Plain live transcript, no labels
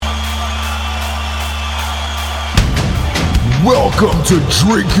Welcome to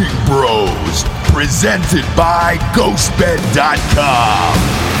Drinking Bros, presented by GhostBed.com.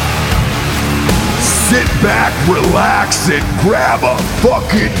 Sit back, relax, and grab a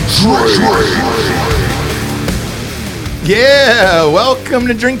fucking drink. Yeah, welcome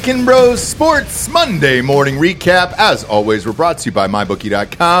to Drinking Bros Sports Monday morning recap. As always, we're brought to you by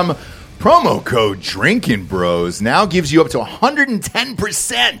MyBookie.com. Promo code Drinking Bros now gives you up to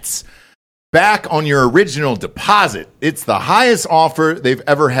 110% back on your original deposit. It's the highest offer they've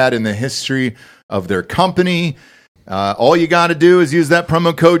ever had in the history of their company. All you got to do is use that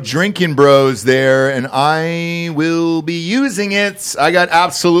promo code Drinking Bros there, and I will be using it. I got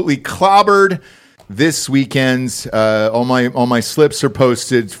absolutely clobbered this weekend. All my slips are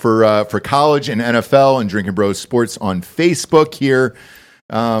posted for college and NFL and Drinking Bros Sports on Facebook here.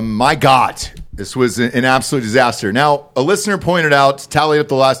 My God, this was an absolute disaster. Now, a listener pointed out, tallied up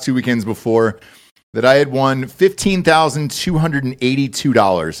the last 2 weekends before, that I had won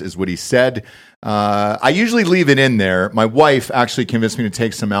 $15,282 is what he said. I usually leave it in there. My wife actually convinced me to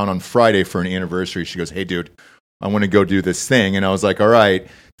take some out on Friday for an anniversary. She goes, "Hey, dude, I want to go do this thing." And I was like, all right.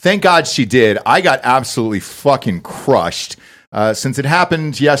 Thank God she did. I got absolutely fucking crushed. Since it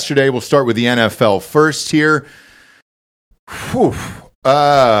happened yesterday, we'll start with the NFL first here. Whew.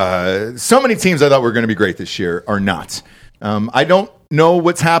 So many teams I thought were going to be great this year are not. I don't know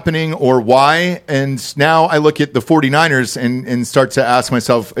what's happening or why. And now I look at the 49ers and start to ask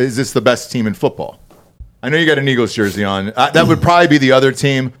myself, is this the best team in football? I know you got an Eagles jersey on. That would probably be the other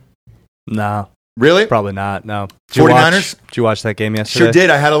team. No. Really? Probably not, no. 49ers? Did you watch that game yesterday? Sure did.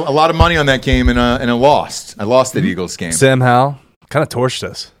 I had a lot of money on that game and I lost. I lost that Eagles game. Sam Howell kind of torched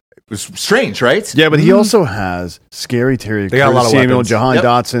us. It was strange, right? Yeah, but he also has Scary Terry, They got a lot of Samuel, weapons. Jahan Yep.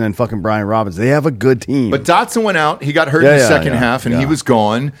 Dotson, and fucking Brian Robbins. They have a good team. But Dotson went out. He got hurt in the second half, and he was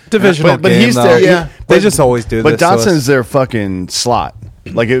gone. Divisional but game, he's though. there. Yeah. They just always do But this. to us. Dotson's their fucking slot.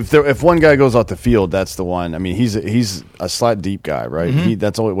 Like if one guy goes off the field, that's the one. I mean, he's a slot deep guy, right?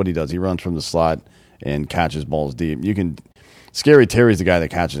 That's all what he does. He runs from the slot and catches balls deep. Scary Terry's the guy that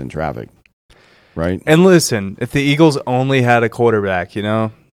catches in traffic, right? And listen, if the Eagles only had a quarterback,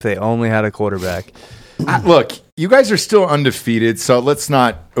 if they only had a quarterback. Look, you guys are still undefeated, so let's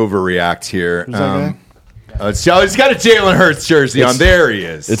not overreact here. Who's that guy? He's got a Jalen Hurts jersey on. There he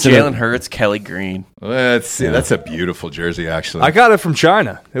is. It's Jalen Hurts, Kelly Green. Let's see. That's a beautiful jersey, actually. I got it from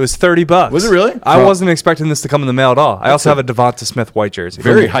China. It was $30. Was it really? I wasn't expecting this to come in the mail at all. I also have a Devonta Smith white jersey.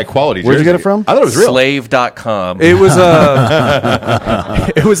 Very high quality jersey. Where'd you get it from? I thought it was real. Slave.com. It was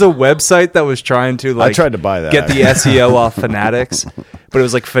a it was a website that was trying to I tried to buy that. get the SEO off Fanatics, but it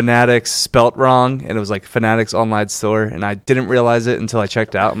was like Fanatics spelt wrong, and it was like Fanatics online store, and I didn't realize it until I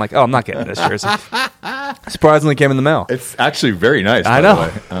checked out. I'm like, oh, I'm not getting this jersey. Surprisingly, came in the mail, It's actually very nice. I by know.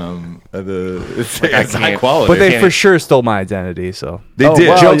 The way. It's high quality. but they for sure stole my identity. So They Oh, did.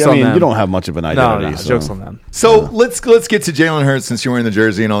 well, Jokes I on mean, them. you don't have much of an identity. no, so. jokes on them. So let's get to Jalen Hurts since you're wearing the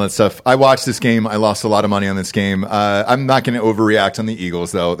jersey and all that stuff. I watched this game. I lost a lot of money on this game. I'm not going to overreact on the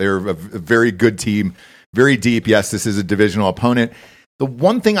Eagles, though. They're a very good team, very deep. Yes, this is a divisional opponent. The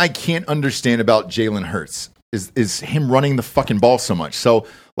one thing I can't understand about Jalen Hurts is him running the fucking ball so much. So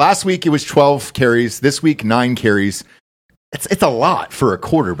last week it was 12 carries. This week 9 carries. It's a lot for a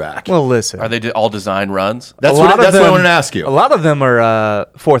quarterback. Well, listen, Are they all design runs? that's a what lot of I them- wanted to ask you. a lot of them are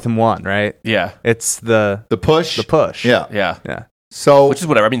 4th and 1, right? Yeah. It's the push. the push. Yeah. Yeah. yeah. So Which is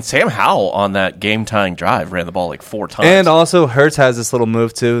whatever. I mean, Sam Howell on that game-tying drive ran the ball like 4 times. And also, Hurts has this little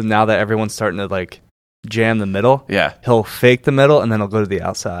move too. Now that everyone's starting to like jam the middle, yeah. he'll fake the middle and then he'll go to the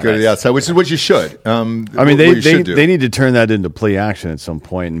outside. go to the outside, which is what you should. I mean, what you should do. they need to turn that into play action at some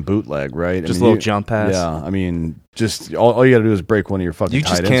point and bootleg, right? Just I mean, a little jump pass. Yeah, I mean, just all you got to do is break one of your fucking. You tight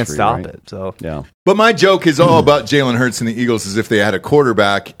just ends can't free, stop right? it. So Yeah, But my joke is all about Jalen Hurts and the Eagles as if they had a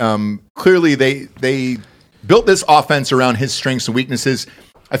quarterback. Clearly, they built this offense around his strengths and weaknesses.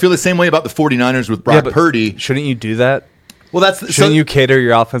 I feel the same way about the 49ers with Brock but Purdy. shouldn't you do that? Well, that's Shouldn't you cater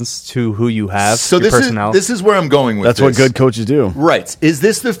your offense to who you have? So your personnel. this is where I'm going with that's this. what good coaches do. Right. Is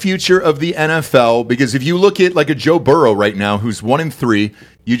this the future of the NFL? Because if you look at like a Joe Burrow right now, who's 1-3,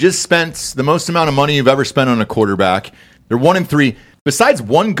 you just spent the most amount of money you've ever spent on a quarterback. They're 1-3. Besides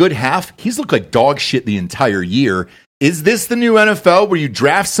one good half, he's looked like dog shit the entire year. Is this the new NFL where you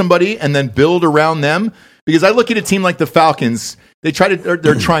draft somebody and then build around them? Because I look at a team like the Falcons. They're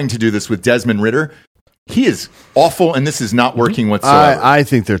trying to do this with Desmond Ridder. He is awful, and this is not working whatsoever. I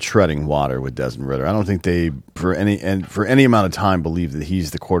think they're treading water with Desmond Ridder. I don't think they, for any amount of time, believe that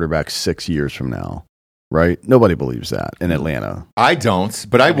he's the quarterback 6 years from now. Right? Nobody believes that in Atlanta. I don't,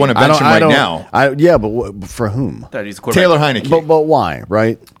 but I want to bench him right now. Yeah, but for whom? That he's a quarterback. Taylor Heineke. But why?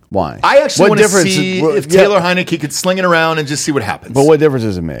 Right? Why? I actually What want to difference see is- if yeah. Taylor Heineke could sling it around and just see what happens. But what difference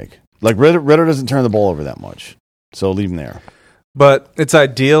does it make? Like Ritter doesn't turn the ball over that much, so leave him there. But it's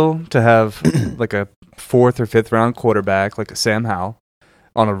ideal to have like a 4th or 5th round quarterback like a Sam Howell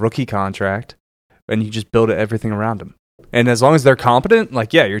on a rookie contract, and you just build everything around him. And as long as they're competent,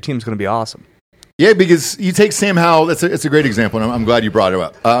 like, yeah, your team's going to be awesome. Yeah, because you take Sam Howell, it's a great example, and I'm glad you brought it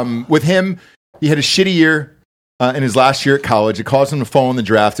up. With him, he had a shitty year in his last year at college. It caused him to fall in the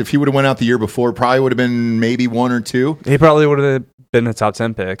draft. If he would have went out the year before, it probably would have been maybe 1 or 2. He probably would have been a top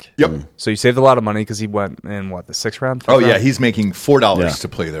 10 pick. Yep. So you saved a lot of money because he went in, the 6th round? Oh, 5th yeah, round? he's making $4 Yeah. to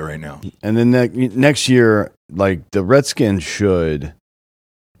play there right now. And then next year, like the Redskins should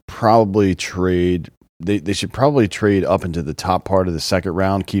probably trade. They should probably trade up into the top part of the 2nd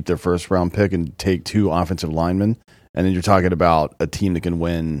round, keep their 1st round pick, and take 2 offensive linemen. And then you're talking about a team that can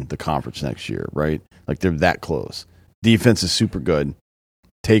win the conference next year, right? Like they're that close. Defense is super good.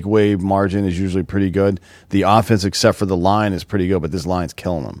 Takeaway margin is usually pretty good. The offense, except for the line, is pretty good, but this line's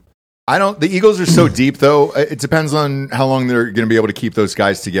killing them. The Eagles are so deep, though. It depends on how long they're going to be able to keep those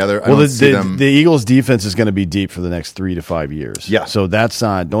guys together. Well, the Eagles' defense is going to be deep for the next 3 to 5 years. Yeah. So that's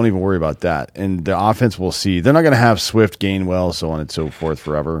not, don't even worry about that. And the offense we'll see. They're not going to have Swift, Gainwell, so on and so forth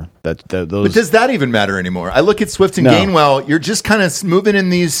forever. But does that even matter anymore? I look at Swift and No. Gainwell. You're just kind of moving in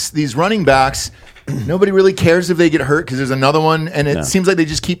these running backs. Nobody really cares if they get hurt because there's another one, and it seems like they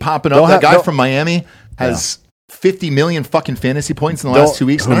just keep popping up. That guy from Miami has 50 million fucking fantasy points in the last 2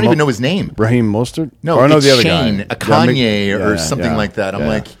 weeks. I don't even know his name. Raheem Mostert? No, or it's the other Shane, guy. a Kanye or something like that. I'm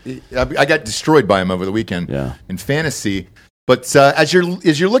yeah. like, I got destroyed by him over the weekend Yeah. in fantasy. But as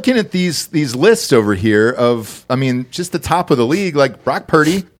you're looking at these lists over here of, I mean, just the top of the league, like Brock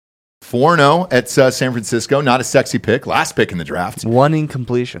Purdy, 4-0 at San Francisco, not a sexy pick, last pick in the draft. 1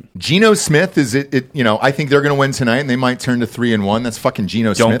 incompletion. Geno Smith is it. I think they're going to win tonight, and they might turn to 3-1. That's fucking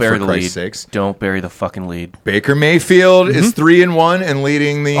Geno Don't Smith bury for the Christ's lead. sakes. Don't bury the fucking lead. Baker Mayfield is 3-1 and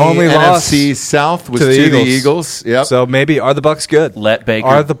leading the Only loss NFC South was to the the Eagles. Eagles. Yep. So maybe, are the Bucks good? Let Baker.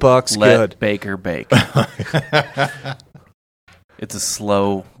 Are the Bucks let good? Baker bake. It's a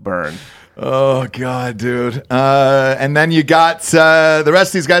slow burn. Oh, God, dude. And then you got the rest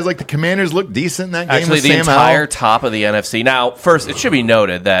of these guys, like the Commanders, look decent in that game. Actually, with the Sam entire Howell. top of the NFC. Now, first, it should be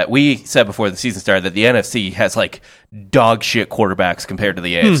noted that we said before the season started that the NFC has like dog shit quarterbacks compared to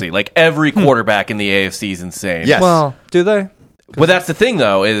the AFC. Like every quarterback in the AFC is insane. Yes. Well, do they? Well, that's the thing,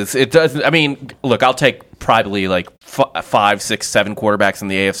 though, is it doesn't. I mean, look, I'll take probably like 5, 6, 7 quarterbacks in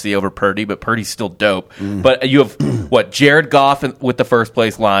the AFC over Purdy, but Purdy's still dope. But you have Jared Goff with the first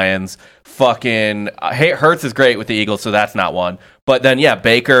place Lions. Fucking Hurts is great with the Eagles, so that's not one. But then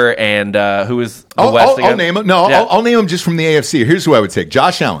Baker and who is the West again? I'll name him. No, Yeah. I'll name him just from the AFC. Here's who I would take: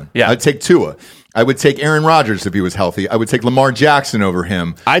 Josh Allen. Yeah. I'd take Tua. I would take Aaron Rodgers if he was healthy. I would take Lamar Jackson over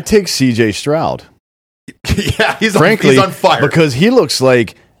him. I'd take C.J. Stroud. Yeah, he's Frankly, on fire because he looks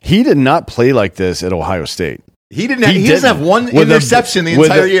like he did not play like this at Ohio State. He didn't. He doesn't have one interception the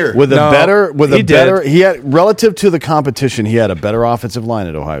entire year. He had relative to the competition, he had a better offensive line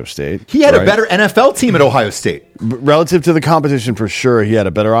at Ohio State. He had a better NFL team at Ohio State. Relative to the competition, for sure, he had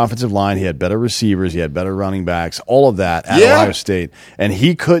a better offensive line. He had better receivers. He had better running backs. All of that at Ohio State, and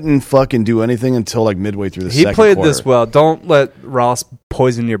he couldn't fucking do anything until like midway through the second quarter. He played this well. Don't let Ross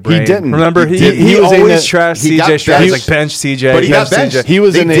poison your brain. He didn't. Remember, He he didn't. He was always in trashed he got CJ Stroud. He's benched. like, bench CJ. But he got bench benched. CJ. He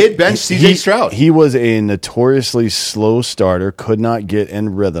was They in did bench C.J. Stroud. He was a notoriously slow starter, could not get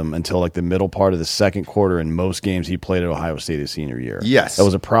in rhythm until like the middle part of the second quarter in most games he played at Ohio State his senior year. Yes. That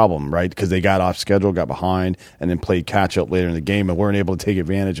was a problem, right? Because they got off schedule, got behind, and then played catch up later in the game and weren't able to take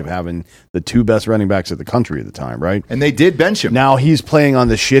advantage of having the 2 best running backs at the country at the time, right? And they did bench him. Now he's playing on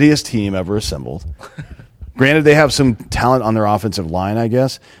the shittiest team ever assembled. Granted, they have some talent on their offensive line, I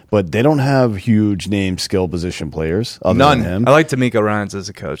guess, but they don't have huge name skill position players other None. than him. I like D'Amico Ryans as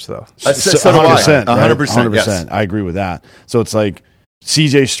a coach, though. So do I. 100%. 100%. Yes. I agree with that. So it's like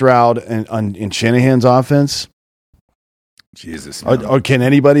C.J. Stroud and in Shanahan's offense. Jesus. man. Or can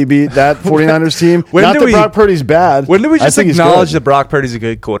anybody beat that 49ers team? When Not do that we- Brock Purdy's bad. When did we I just think he's acknowledge good. that Brock Purdy's a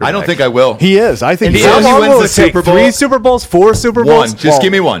good quarterback? I don't think I will. He is. I think If he he is. only How long wins will the it take? Super Bowl? 3 Super Bowls? 4 Super Bowls? One. Just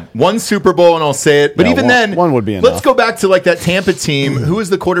give me one. One Super Bowl, and I'll say it. But Yeah, even one- then, one would be Let's enough. go back to like that Tampa team. Who was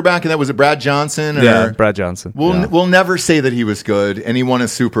the quarterback? And that was it Brad Johnson? Or, Yeah, Brad Johnson. We'll never say that he was good, and he won a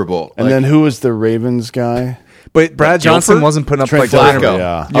Super Bowl. And then who was the Ravens guy? But Brad Johnson Dilfer? wasn't putting up Trent like Flacco.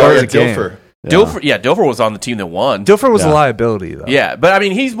 Yeah. yards a game. Dilfer. Dilfer was on the team that won. Dilfer was Yeah. a liability, though. Yeah, but I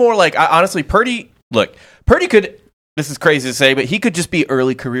mean, he's more like honestly, Purdy. Look, Purdy could. This is crazy to say, but he could just be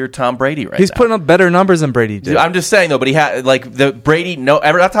early career Tom Brady right He's now. putting up better numbers than Brady did. I'm just saying though, but he had like the Brady.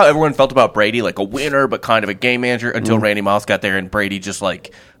 That's how everyone felt about Brady, like a winner, but kind of a game manager until Randy Moss got there and Brady just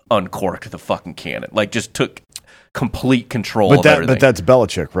like uncorked the fucking cannon. Like, just took complete control But of that, everything. but that's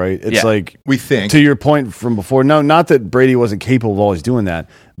Belichick, right? It's Yeah. like We think. to your point from before. No, not that Brady wasn't capable of always doing that.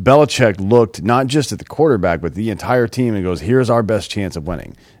 Belichick looked not just at the quarterback, but the entire team and goes, "Here's our best chance of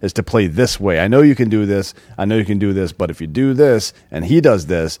winning: is to play this way. I know you can do this. I know you can do this. But if you do this and he does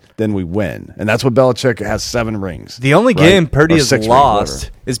this, then we win." And that's what Belichick has 7 rings. The only right? game Purdy Or has 6 rings, lost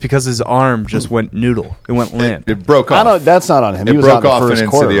whatever. is because his arm just went noodle. It went limp. It broke I off. don't. That's not on him. It He was broke out in off the and first into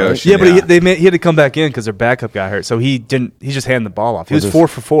quarter, the right? ocean. Yeah, but Yeah. he had to come back in because their backup got hurt. So he didn't. He just handed the ball off. He was With 4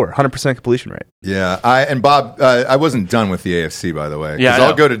 for 4, 100% completion rate. Yeah, Bob, I wasn't done with the AFC, by the way. 'Cause Yeah, I know.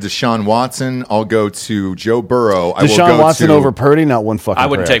 I'll go to Deshaun Watson. I'll go to Joe Burrow. I will Deshaun go Watson to, over Purdy. Not one fucking. I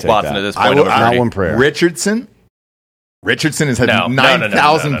wouldn't prayer. take Watson that. at this I point will, over Not Purdy. one prayer. Richardson. Richardson has had No, no,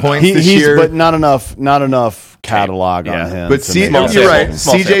 9,000 no. points this He's year. but not enough catalog Yeah. on him. But to make Small you're it. right.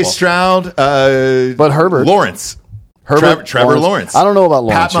 Small CJ sample. Stroud. But Herbert. Lawrence. Herbert, Trevor Lawrence. I don't know about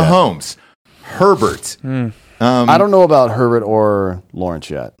Lawrence. Pat yet. Mahomes. Herbert. I don't know about Herbert or Lawrence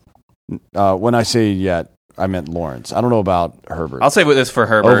yet. When I say yet, I meant Lawrence. I don't know about Herbert. I'll say with this for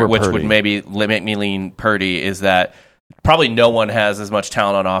Herbert, Over which Purdy. would maybe make me lean Purdy, is that probably no one has as much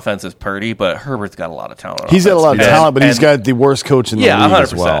talent on offense as Purdy, but Herbert's got a lot of talent on He's got a offense. lot of And- talent, but he's and- got the worst coach in the Yeah, league 100%.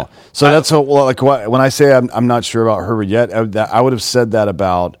 as well. So that's when I say I'm not sure about Herbert yet. I would have said that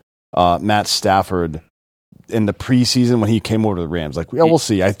about Matt Stafford in the preseason when he came over to the Rams. Like, yeah, we'll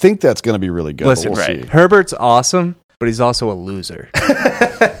see. I think that's going to be really good. Listen, but we'll right. see. Herbert's awesome, but he's also a loser.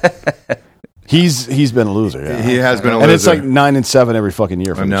 He's been a loser. Yeah. He has been a and loser. it's like 9-7 every fucking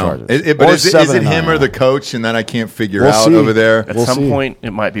year I from the know. Chargers. But Or is it 7-9. him or the coach? And that I can't figure We'll out see. over there. At We'll some see. point,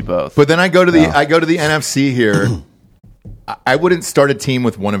 it might be both. But then I go to the NFC here. I wouldn't start a team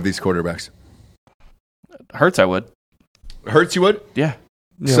with one of these quarterbacks. Hurts, I would. Hurts, you would? Yeah.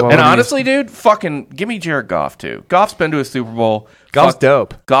 Yeah, So- well, And what do you- honestly, dude, fucking give me Jared Goff, too. Goff's been to a Super Bowl. Goff's Fuck-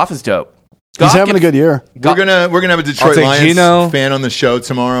 dope. Goff is dope. He's Goff having a good year. We're gonna have a Detroit I'll take Lions Geno. fan on the show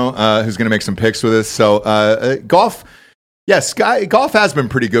tomorrow who's gonna make some picks with us. So Goff, yes, Goff has been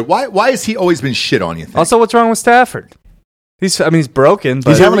pretty good. Why has he always been shit on you? Think? Also, what's wrong with Stafford? He's broken,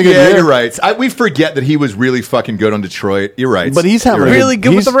 but He's having a good yeah, year. you're right. We forget that he was really fucking good on Detroit. You're right, But he's having You're a right. Really good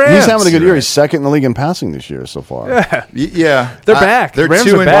with he's- the Rams. He's having a good year. Right. He's second in the league in passing this year so far. Yeah, They're back. They're Rams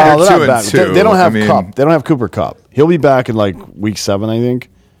 2 are and back. they're they're 2 not back. and 2. They don't have I mean, Cup. They don't have Cooper Cup. He'll be back in like week 7, I think.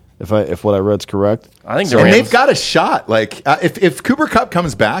 If what I read's correct. I think the And Rams. they've got a shot. Like if Cooper Cup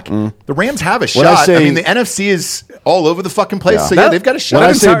comes back, the Rams have a When I shot. I say- mean, the NFC is all over the fucking place. Yeah. So yeah, they've got a shot. When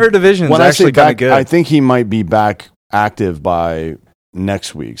I say- entire division is when I say actually kinda back, good. I think he might be back active by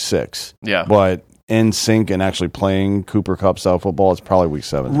next week 6. Yeah. but in sync and actually playing Cooper Cup style football, it's probably week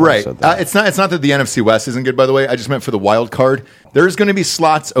 7. when I Right. said that. It's not that the NFC West isn't good, by the way. I just meant for the wild card. There's going to be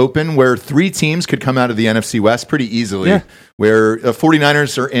slots open where 3 teams could come out of the NFC West pretty easily. Yeah. Where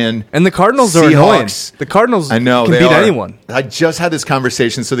 49ers are in. And the Cardinals are annoying. Seahawks. The Cardinals I know can they beat are. anyone. I just had this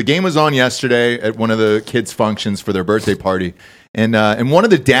conversation. So the game was on yesterday at one of the kids' functions for their birthday party, and one of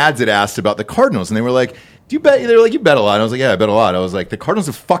the dads had asked about the Cardinals, and they were like, "Do you bet?" They were like, "You bet a lot." I was like, "Yeah, I bet a lot." I was like, "The Cardinals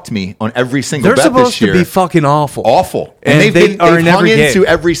have fucked me on every single They're bet supposed this year. to be fucking awful. Awful, And they've they are in hung every game. into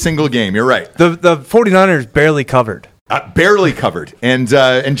every single game. You're right." The 49ers barely covered. Barely covered, and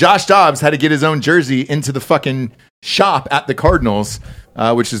Josh Dobbs had to get his own jersey into the fucking shop at the Cardinals,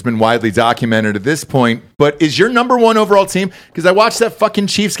 which has been widely documented at this point. But is your number 1 overall team? Because I watched that fucking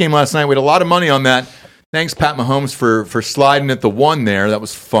Chiefs game last night. We had a lot of money on that. Thanks, Pat Mahomes, for sliding at the 1 there. That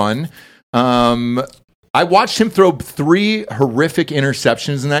was fun. I watched him throw 3 horrific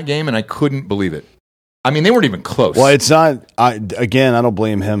interceptions in that game, and I couldn't believe it. I mean, they weren't even close. well, it's not. I don't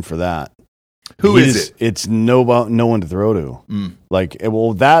blame him for that. Who is it? It's no one to throw to. Like,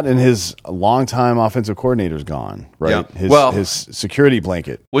 that and his longtime offensive coordinator's gone. Right. Yeah. His security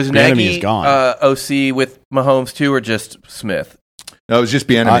blanket. Was Bieniemy is Nagy gone. OC with Mahomes, too, or just Smith? No, it was just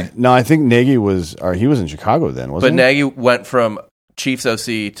Bieniemy. No, I think Nagy was in Chicago then, But wasn't he? Nagy went from Chiefs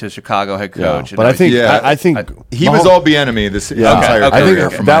OC to Chicago head Yeah. coach. and But now I think Yeah. I think He was all Bieniemy this Yeah. entire Okay, I career,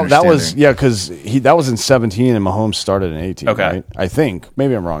 think from my that was understanding. because that was in 17 and Mahomes started in 18. Okay. Right? I think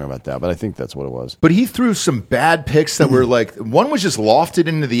maybe I'm wrong about that, but I think that's what it was. But he threw some bad picks that were like, one was just lofted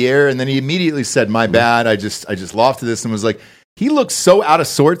into the air, and then he immediately said, "My bad, I just lofted this," and was like, he looked so out of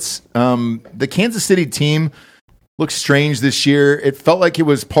sorts. The Kansas City team looked strange this year. It felt like it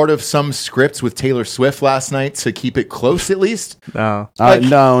was part of some scripts with Taylor Swift last night to keep it close, at least. No. Like,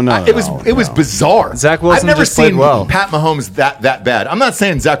 No. It was bizarre. Zach Wilson I've never just played seen well. Pat Mahomes that bad. I'm not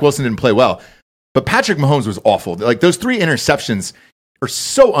saying Zach Wilson didn't play well, but Patrick Mahomes was awful. Like those 3 interceptions are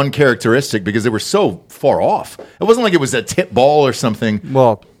so uncharacteristic because they were so far off. It wasn't like it was a tip ball or something.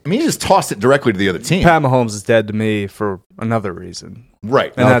 Well, I mean, he just tossed it directly to the other team. Pat Mahomes is dead to me for another reason.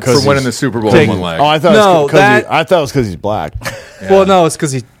 Right. And that's for winning the Super Bowl Take- in one leg. Oh, I thought No, it was because he's black. Well, no, it's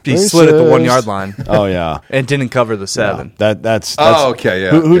because he slid at the 1 yard line Oh yeah. and didn't cover the 7. That's okay,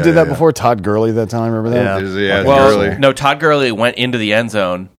 yeah. Who Yeah, did that yeah. before? Todd Gurley that time. Remember that? Yeah. Well, Gurley. no, Todd Gurley went into the end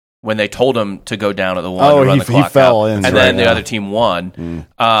zone when they told him to go down at the 1 Oh, to run he the clock fell out. in, and right, then the yeah. other team won.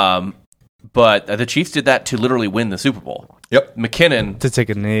 But the Chiefs did that to literally win the Super Bowl. Yep. McKinnon To take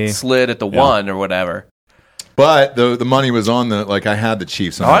a knee. slid at the 1 or whatever. But the money was on the, like, I had the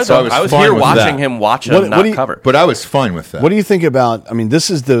Chiefs on it, I so I was fine here with watching that. him watch What- them what not do you- cover. But I was fine with that. What do you think about? I mean, this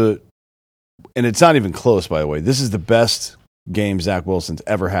is and it's not even close, by the way. This is the best game Zach Wilson's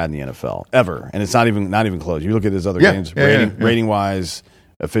ever had in the NFL, ever, and it's not even close. You look at his other Yeah, games, yeah, yeah. rating wise,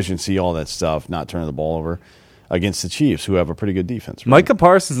 efficiency, all that stuff, not turning the ball over against the Chiefs, who have a pretty good defense. Right? Micah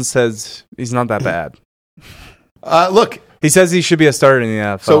Parsons says he's not that bad. Look, He says he should be a starter in the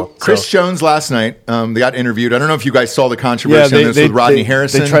NFL. so Chris Jones last night, they got interviewed. I don't know if you guys saw the controversy on this with Rodney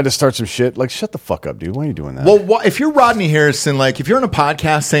Harrison. They tried to start some shit. Like, shut the fuck up, dude. Why are you doing that? Well, if you're Rodney Harrison, like, if you're on a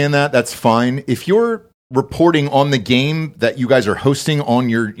podcast saying that, that's fine. If you're reporting on the game that you guys are hosting on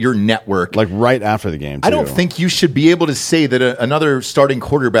your network, like right after the game, too. I don't think you should be able to say that another starting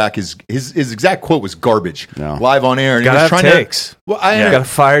quarterback is his exact quote was garbage No. live on air. And Gotta he was have trying takes. to. Well, I Got to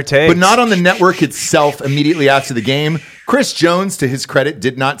fire takes. but not on the network itself immediately after the game. Chris Jones, to his credit,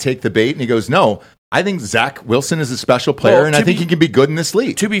 did not take the bait, and he goes, "No, I think Zach Wilson is a special player, Well, and I think he can be good in this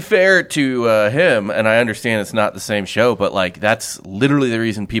league." To be fair to him, and I understand it's not the same show, but like that's literally the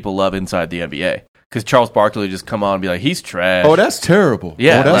reason people love Inside the NBA. Because Charles Barkley just come on and be like, he's trash. Oh, that's terrible.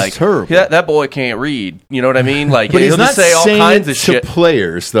 yeah, oh, that's like, terrible. That boy can't read. You know what I mean? Like, But he's he'll not just say all saying kinds it of to shit.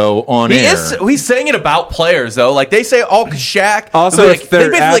 players though on He air. is. He's saying it about players though. Like they say, all Shaq. Also, like, if they're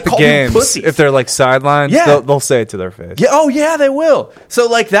they at basically the call him games, pussies. if they're like sidelined, Yeah. they'll say it to their face. Yeah. Oh, yeah, they will. So,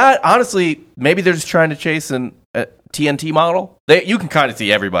 like that, honestly, maybe they're just trying to chase an TNT model. You can kind of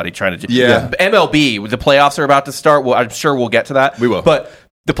see everybody trying to. Yeah. MLB, the playoffs are about to start. Well, I'm sure we'll get to that. We will. But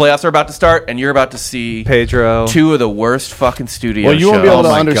the playoffs are about to start, and you're about to see Pedro. two of the worst fucking studio Well, you won't be able shows.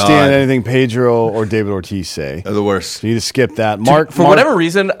 to my understand God. anything Pedro or David Ortiz say. They're the worst. So you need to skip that. For whatever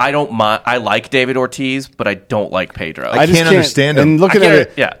reason, I don't mind. I like David Ortiz, but I don't like Pedro. I can't understand him. And looking I at can't-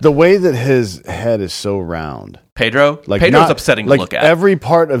 it, yeah. the way that his head is so round. Pedro's Not- upsetting to like look at. Every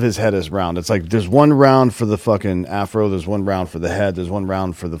part of his head is round. It's like there's one round for the fucking afro, there's one round for the head, there's one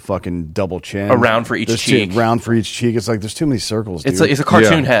round for the fucking double chin. A round for each There's cheek. round for each cheek. It's like there's too many circles, dude. It's a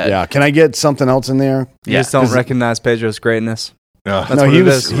cartoon Yeah. head. yeah. Can I get something else in there? You just don't recognize Pedro's greatness. Ugh. That's no, what he it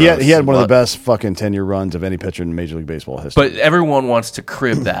was. is. He had one of the But- best fucking 10-year runs of any pitcher in Major League Baseball history. But everyone wants to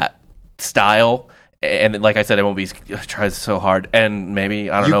crib that style. And like I said, MLB tries so hard. And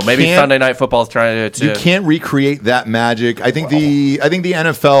maybe, I don't You know, maybe can't- Sunday Night Football is trying to You can't recreate that magic. I think the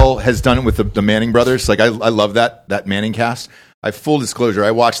NFL has done it with the Manning brothers. Like I love that Manning cast. Full disclosure,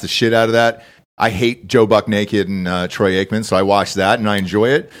 I watched the shit out of that. I hate Joe Buck Naked and Troy Aikman, so I watched that and I enjoy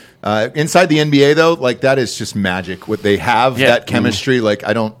it. Inside the NBA though, like that is just magic. What they have, Yeah. that chemistry. Like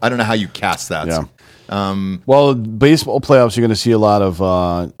I don't know how you cast that. yeah. Well, baseball playoffs, you're going to see a lot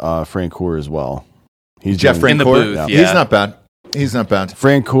of Frank Coeur as well. He's Jeff doing- In the Francoeur, booth, he's yeah. not bad. He's not bad.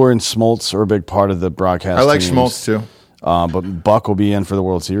 Frank Coeur and Smoltz are a big part of the broadcast. I like teams. Schmaltz too. But Buck will be in for the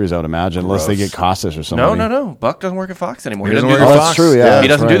World Series, I would imagine, unless they Gross. get Costas or something. No. Buck doesn't work at Fox anymore. He He doesn't, doesn't do, work the, at that's Fox. true, yeah. Yeah. he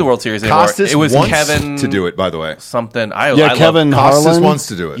that's doesn't do right. the World Series anymore. Costas It was wants Kevin to do it, by the way. something. Yeah, Kevin Costas Harlan wants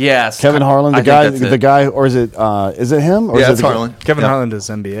to do it. Yes. Kevin Harlan, I the think guy, that's it. the guy, or is it him? Or Yeah, is it it's the guy- Harlan. Kevin Yeah. Harlan does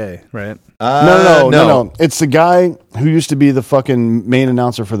NBA, right? No. It's the guy who used to be the fucking main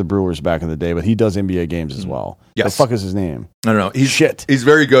announcer for the Brewers back in the day, but he does NBA games as well. Yes. The fuck is his name? I don't know. He's Shit. He's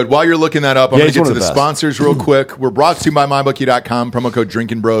very good. While you're looking that up, I'm Yeah, going to he's get one to of the the best. sponsors real quick. We're brought to you by MyBookie.com. Promo code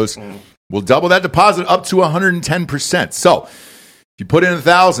Drinking Bros. We'll double that deposit up to 110%. So if you put in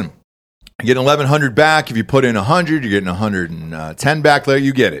 1,000, you get 1,100 back. If you put in 100, you're getting 110 back. There,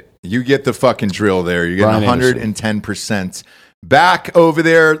 you get it. You get the fucking drill there. You're getting Brian Anderson. 110% back over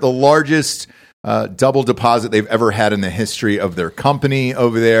there. The largest double deposit they've ever had in the history of their company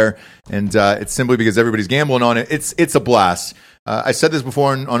over there, and it's simply because everybody's gambling on it. It's a blast. I said this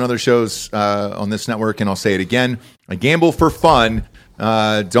before on other shows on this network, and I'll say it again. I gamble for fun.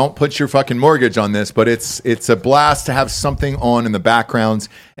 Don't put your fucking mortgage on this, but it's a blast to have something on in the background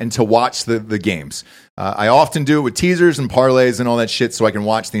and to watch the games. I often do it with teasers and parlays and all that shit so I can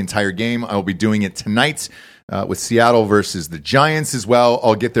watch the entire game. I will be doing it tonight with Seattle versus the Giants as well.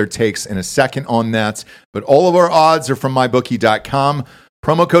 I'll get their takes in a second on that. But all of our odds are from MyBookie.com.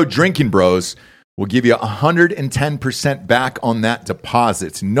 Promo code Drinking Bros will give you 110% back on that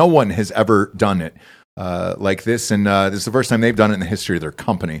deposit. No one has ever done it like this, and this is the first time they've done it in the history of their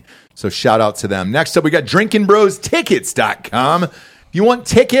company. So shout out to them. Next up, we got drinkingbrostickets.com. If you want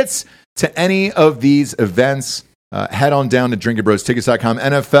tickets to any of these events, head on down to drinkingbrostickets.com.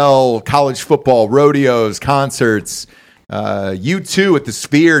 NFL, college football, rodeos, concerts, U2 at the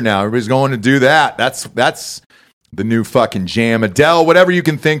Sphere now. Everybody's going to do that. That's the new fucking jam. Adele, whatever you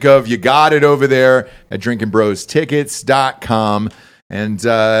can think of, you got it over there at drinkingbrostickets.com. And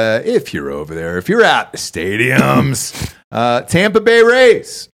if you're over there, if you're at the stadiums, Tampa Bay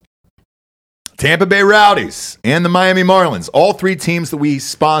Rays, Tampa Bay Rowdies, and the Miami Marlins, all three teams that we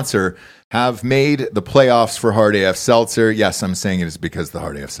sponsor, have made the playoffs for Hard AF Seltzer. Yes, I'm saying it is because of the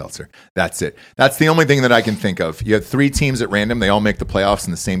Hard AF Seltzer. That's it. That's the only thing that I can think of. You have three teams at random. They all make the playoffs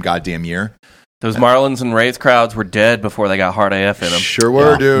in the same goddamn year. Those Marlins and Rays crowds were dead before they got Hard AF in them. Sure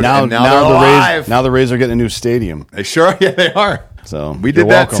were, dude. Now, And now they're the alive. Rays. Now the Rays are getting a new stadium. They sure, yeah, they are. So We did you're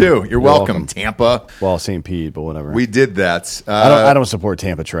that welcome. too. You're welcome, Tampa. Well, St. Pete, but whatever. We did that. I don't support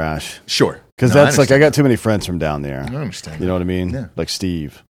Tampa trash Sure. because No, that's like I understand got too many friends from down there. that. I understand. You know what I mean? Yeah. Like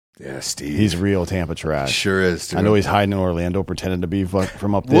Steve. Yeah, Steve. He's real Tampa trash. Sure is, dude. I know he's hiding in Orlando, pretending to be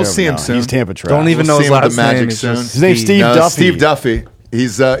from up there. We'll see but him no, soon. He's Tampa trash. Don't even We'll know see his him with last the Magic name. It's soon. just His name's Steve No, Duffy. Steve Duffy.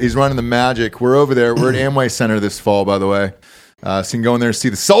 He's running the Magic. We're over there. We're at Amway Center this fall, by the way. So you can go in there and see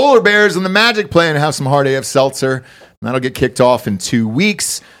the Solar Bears and the Magic play and have some Hard AF Seltzer. And that'll get kicked off in 2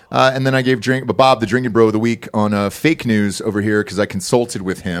 weeks. And then I gave Bob the Drinking Bro of the Week on fake news over here because I consulted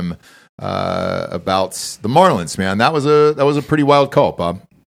with him about the Marlins. Man, that was a pretty wild call, Bob.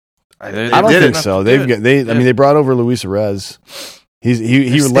 I don't think so. They brought over Luis Arez. He led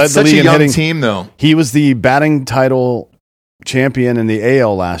It's the such league a in young hitting. team, though. He was the batting title champion in the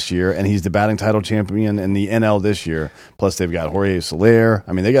AL last year, and he's the batting title champion in the NL this year. Plus, they've got Jorge Soler.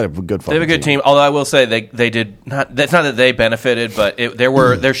 I mean, they got a good fucking They have a good team. Although I will say they did not. That's not that they benefited, but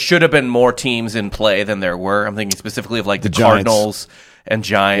there should have been more teams in play than there were. I'm thinking specifically of like the Giants. Cardinals and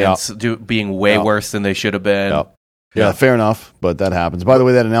Giants being way worse than they should have been. Yep. Yeah, fair enough, but that happens. By the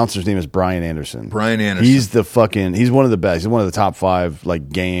way, that announcer's name is Brian Anderson. Brian Anderson. He's one of the best. He's one of the top 5 like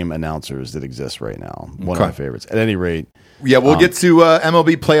game announcers that exists right now. One of my favorites. At any rate, Yeah, we'll get to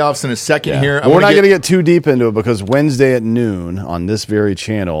MLB playoffs in a second here. But we're not going to get too deep into it because Wednesday at noon on this very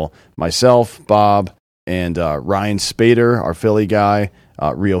channel, myself, Bob, and Ryan Spader, our Philly guy,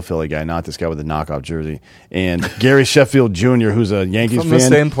 real Philly guy, not this guy with the knockoff jersey, and Gary Sheffield Jr., who's a Yankees From fan. the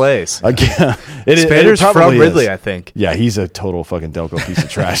same place. Again, Spader's from probably Ridley, is. I think. Yeah, he's a total fucking Delco piece of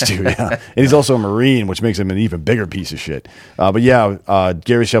trash too. Yeah, and he's also a Marine, which makes him an even bigger piece of shit. But yeah,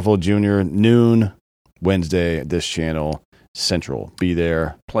 Gary Sheffield Jr. noon Wednesday at this channel. Central, be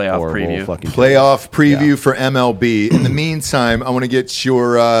there. Playoff or we'll preview. fucking Playoff preview for MLB. In the meantime, I want to get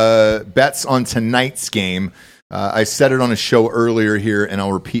your bets on tonight's game. I said it on a show earlier here, and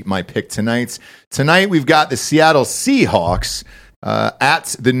I'll repeat my pick tonight. Tonight, we've got the Seattle Seahawks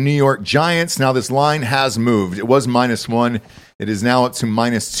at the New York Giants. Now, this line has moved. It was -1. It is now up to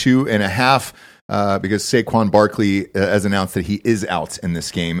 -2.5 because Saquon Barkley has announced that he is out in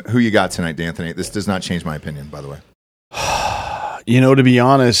this game. Who you got tonight, D'Anthony? This does not change my opinion, by the way. You know, to be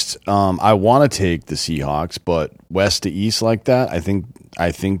honest, I want to take the Seahawks, but west to east like that, I think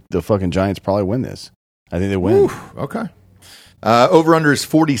the fucking Giants probably win this. I think they win. Ooh, okay. Over-under is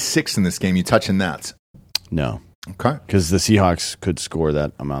 46 in this game. You touching that? No, Okay. because the Seahawks could score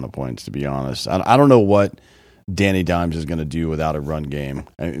that amount of points, to be honest. I don't know what Danny Dimes is going to do without a run game.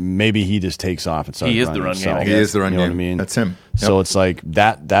 I mean, maybe he just takes off and starts He is running the run game, himself. I He is the run You know game. what I mean? That's him. So Yep. it's like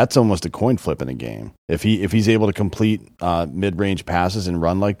that's almost a coin flip in a game. If he's able to complete mid-range passes and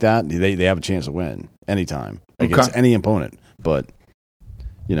run like that, they have a chance to win anytime against Okay. any opponent. But,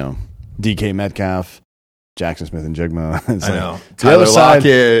 you know, DK Metcalf, Jackson Smith and Jigma. It's I like, know. the other Tyler side,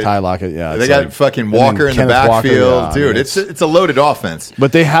 Lockett. Ty Lockett, yeah. They it's got like- fucking and then Walker in the Kenneth Walker, backfield. yeah, I Dude, mean, it's a loaded offense.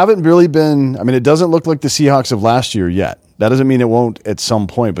 but they haven't really been. I mean, it doesn't look like the Seahawks of last year yet. That doesn't mean it won't at some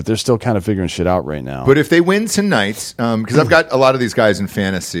point, but they're still kind of figuring shit out right now. But if they win tonight, because I've got a lot of these guys in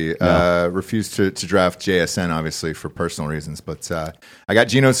fantasy, refuse to draft JSN, obviously, for personal reasons. But I got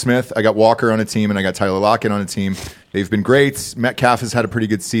Geno Smith, I got Walker on a team, and I got Tyler Lockett on a team. They've been great. Metcalf has had a pretty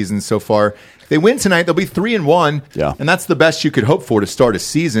good season so far. If they win tonight, they'll be 3-1. Yeah. And that's the best you could hope for to start a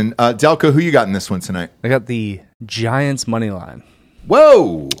season. Delco, who you got in this one tonight? I got the Giants money line.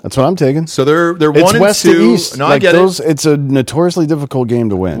 Whoa! That's what I'm taking. So they're It's 1 and west 2. to east. No, like I get those, It's a notoriously difficult game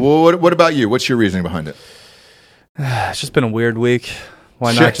to win. it. Well, what about you? What's your reasoning behind it? It's just been a weird week.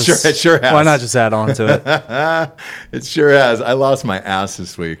 Why Sure- not just sure- it sure has. Why not just add on to it? It sure has. I lost my ass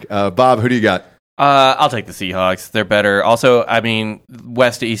this week. Bob, who do you got? I'll take the Seahawks. They're better. Also, I mean,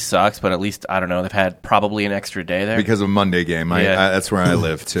 west to east sucks, but at least I don't know. They've had probably an extra day there. Because of Monday game. Yeah. That's where I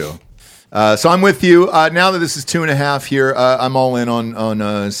live too. So I'm with you. Now that this is 2.5 here, I'm all in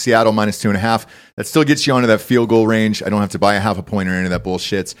on Seattle minus 2.5. That still gets you onto that field goal range. I don't have to buy a half a point or any of that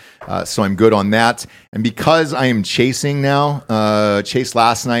bullshit. So I'm good on that. And because I am chasing now, chased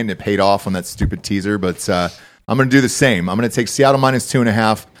last night and it paid off on that stupid teaser, but I'm going to do the same. I'm going to take Seattle minus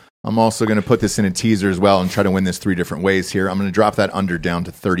 2.5. I'm also going to put this in a teaser as well and try to win this 3 different ways here. I'm going to drop that under down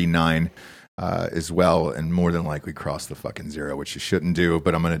to 39. As well, and more than likely cross the fucking 0, which you shouldn't do,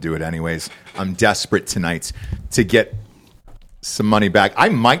 but I'm going to do it anyways. I'm desperate tonight to get some money back. I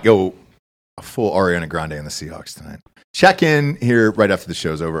might go a full Ariana Grande on the Seahawks tonight. Check in here right after the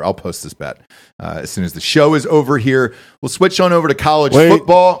show's over. I'll post this bet as soon as the show is over here. We'll switch on over to college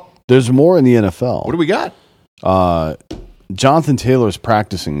football. There's more in the NFL. What do we got? Jonathan Taylor's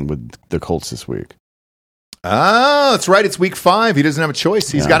practicing with the Colts this week. Oh, that's right. It's week 5. He doesn't have a choice.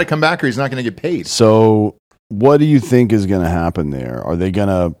 He's got to come back or he's not going to get paid. So what do you think is going to happen there? Are they going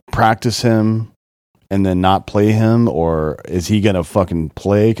to practice him and then not play him? Or is he going to fucking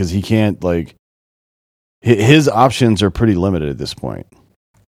play? Because he can't, like, his options are pretty limited at this point,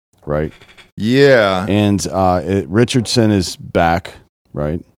 right? Yeah. And Richardson is back,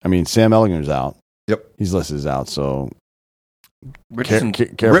 right? I mean, Sam Ehlinger's out. Yep. He's listed as out, so...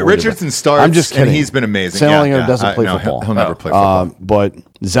 Richardson starts, I'm just kidding. And he's been amazing. Sam Ehlinger doesn't play football. He'll never play football. But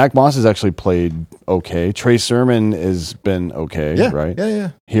Zach Moss has actually played okay. Trey Sermon has been okay, right?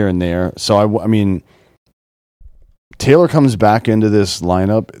 Yeah. Here and there. So, I mean, Taylor comes back into this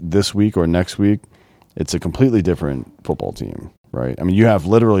lineup this week or next week. It's a completely different football team, right? I mean, you have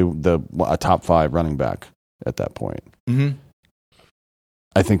literally a top 5 running back at that point. Mm-hmm.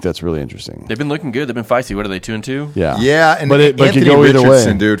 I think that's really interesting. They've been looking good. They've been feisty. What are they, 2-2? Yeah. And but Anthony you go either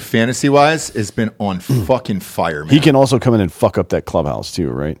Richardson, way. dude, fantasy wise, has been on fucking fire, man. He can also come in and fuck up that clubhouse too,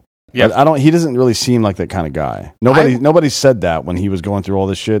 right? Yeah. He doesn't really seem like that kind of guy. Nobody said that when he was going through all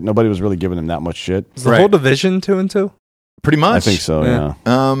this shit. Nobody was really giving him that much shit. Is the whole division 2-2? Pretty much. I think so,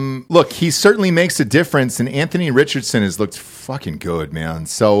 yeah. Look, he certainly makes a difference, and Anthony Richardson has looked fucking good, man.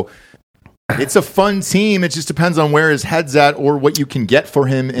 So it's a fun team. It just depends on where his head's at or what you can get for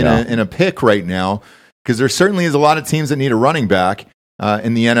him in a pick right now, because there certainly is a lot of teams that need a running back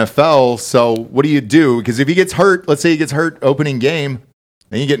in the NFL. So what do you do? Because if he gets hurt, let's say he gets hurt opening game,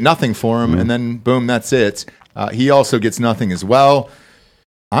 then you get nothing for him, and then boom, that's it. He also gets nothing as well.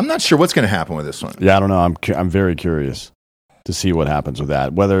 I'm not sure what's going to happen with this one. Yeah, I don't know. I'm very curious to see what happens with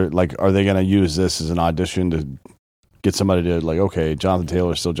that. Whether, like, are they going to use this as an audition to get somebody to, like, okay, Jonathan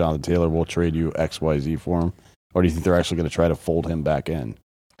Taylor is still Jonathan Taylor, we'll trade you XYZ for him? Or do you think they're actually going to try to fold him back in?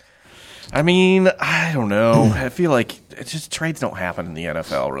 I mean, I don't know. I feel like it's just trades don't happen in the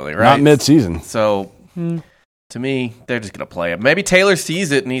NFL, really, right? Not mid-season. So, to me, they're just going to play him. Maybe Taylor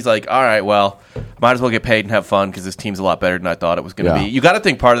sees it and he's like, all right, well, might as well get paid and have fun because this team's a lot better than I thought it was going to be. You got to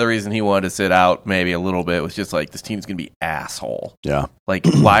think part of the reason he wanted to sit out maybe a little bit was just like, this team's going to be asshole. Yeah. Like,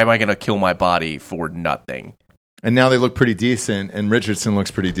 why am I going to kill my body for nothing? And now they look pretty decent, and Richardson looks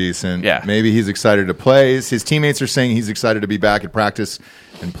pretty decent. Yeah. Maybe he's excited to play. His teammates are saying he's excited to be back at practice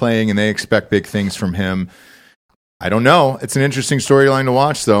and playing, and they expect big things from him. I don't know. It's an interesting storyline to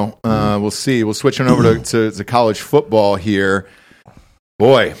watch, though. We'll see. We'll switch on over to college football here.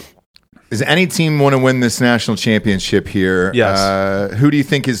 Boy, does any team want to win this national championship here? Yes. Who do you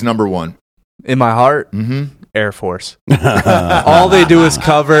think is number one? In my heart, Air Force. All they do is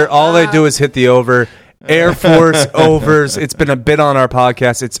cover. All they do is hit the over. Air Force overs. It's been a bit on our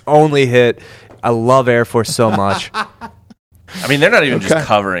podcast. It's only hit. I love Air Force so much. I mean, they're not even just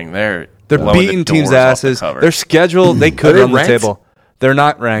covering. They're blowing beating the teams' doors off asses. the cover. They're scheduled. They could they run the ranked? table. They're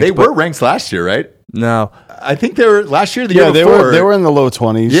not ranked. They were ranked last year, right? No. I think they were last year, the year they before. were in the low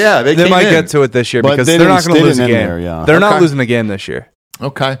 20s. Yeah, They came might in. get to it this year But because they they're not didn't- going to they lose a didn't game. end there, yeah. They're not Okay. losing a game this year.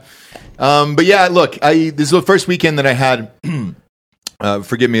 Okay. But yeah, look, this is the first weekend that I had,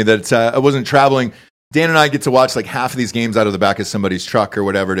 forgive me, that I wasn't traveling. Dan and I get to watch like half of these games out of the back of somebody's truck or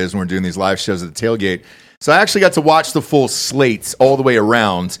whatever it is when we're doing these live shows at the tailgate. So I actually got to watch the full slates all the way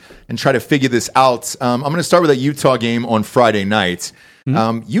around and try to figure this out. I'm going to start with that Utah game on Friday night.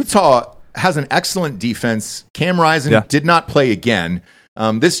 Utah has an excellent defense. Cam Rising did not play again.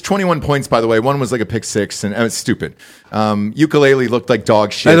 This 21 points, by the way, one was like a pick six, and it's stupid. Ukulele looked like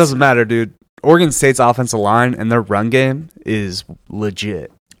dog shit. It doesn't matter, dude. Oregon State's offensive line and their run game is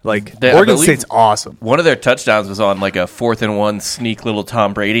legit. Like, I Oregon believe State's awesome. One of their touchdowns was on like a 4th and 1 sneak little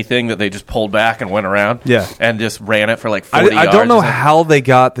Tom Brady thing that they just pulled back and went around. Yeah. And just ran it for like 40 yards. I don't know or something. how they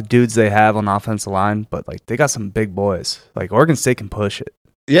got the dudes they have on the offensive line, but like they got some big boys. Like Oregon State can push it.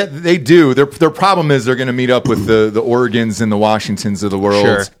 Yeah, they do. Their problem is they're going to meet up with the Oregons and the Washingtons of the world.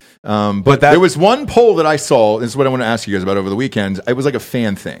 Sure. But there was one poll that I saw. This is what I want to ask you guys about over the weekend. It was like a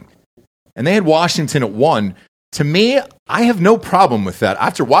fan thing. and they had Washington at 1. To me, I have no problem with that.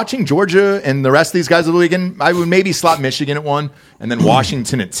 After watching Georgia and the rest of these guys of the weekend, I would maybe slot Michigan at 1 and then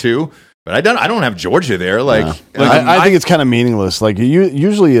Washington at 2. But I don't have Georgia there. Like, I think it's kind of meaningless. Like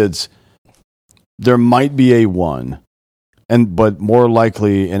usually there might be a 1. But more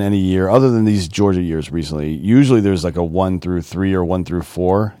likely in any year, other than these Georgia years recently, usually there's like a 1 through 3 or 1 through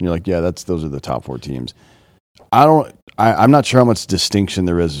 4. And you're like, yeah, those are the top 4 teams. I'm not sure how much distinction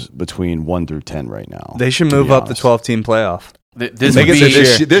there is between 1 through 10 right now. They should move up the 12-team playoff. This would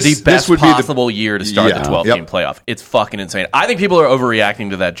be the best would be possible year to start the 12-team playoff. It's fucking insane. I think people are overreacting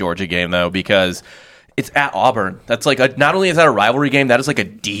to that Georgia game, though, because it's at Auburn. That's like not only is that a rivalry game, that is like a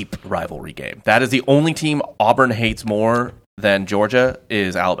deep rivalry game. That is the only team Auburn hates more than Georgia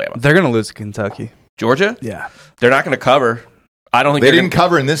is Alabama. They're going to lose to Kentucky. Georgia? Yeah. They're not going to cover. I don't think they didn't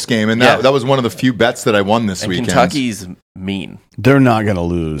cover in this game, and that was one of the few bets that I won this weekend. Kentucky's mean. They're not going to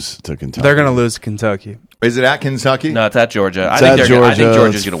lose to Kentucky. They're going to lose to Kentucky. Is it at Kentucky? No, it's at Georgia. I think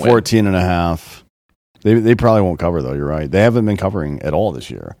Georgia's going to win. 14.5. They probably won't cover, though. You're right. They haven't been covering at all this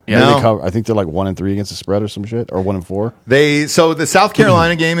year. Yeah. I think they're like 1-3 against the spread or some shit, or 1-4. So the South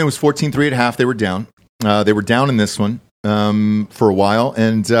Carolina game, it was 14-3 at half. They were down. They were down in this one for a while,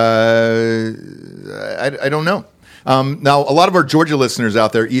 and I don't know. Now, a lot of our Georgia listeners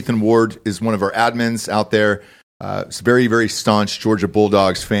out there, Ethan Ward is one of our admins out there. He's a very, very staunch Georgia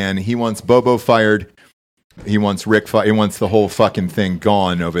Bulldogs fan. He wants Bobo fired. He wants Rick fired. He wants the whole fucking thing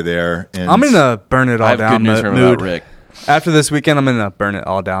gone over there. And I'm in a burn it all down good news for him mood. about Rick. After this weekend, I'm in a burn it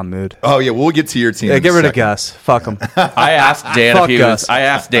all down mood. Oh, yeah, we'll get to your team. Yeah, get rid of Gus. Fuck him. I asked Dan Fuck Gus. I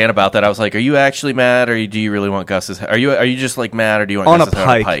asked Dan about that. I was like, "Are you actually mad, or do you really want Gus's? Are you just like mad, or do you want On Gus's a head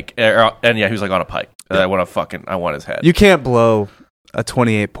pike. on a pike?" And yeah, he was like on a pike. I want his head. You can't blow a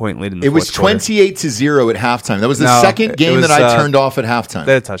 28-point lead in the It was fourth quarter. 28-0 at halftime. That was the second game that I turned off at halftime.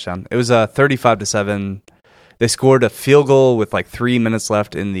 They had a touchdown. It was 35-7. They scored a field goal with like 3 minutes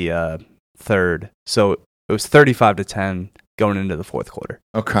left in the third. So it was 35-10 going into the fourth quarter.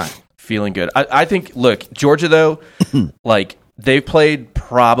 Okay. Feeling good. I think, look, Georgia, though, like, they've played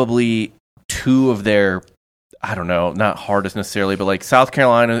probably two of their, I don't know, not hardest necessarily, but like South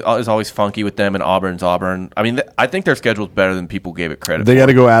Carolina is always funky with them, and Auburn's Auburn. I mean, I think their schedule's better than people gave it credit They for. got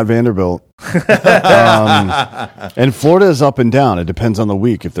to go at Vanderbilt. And Florida is up and down. It depends on the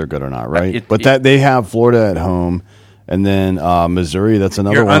week if they're good or not, right? They have Florida at home, and then Missouri. That's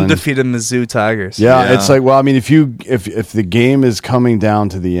another Your one. undefeated Mizzou Tigers. Yeah, it's like, well, I mean, if the game is coming down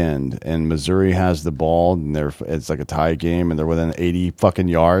to the end and Missouri has the ball and it's like a tie game and they're within 80 fucking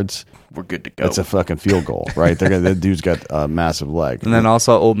yards, we're good to go. it's a fucking field goal, right? That dude's got a massive leg. And then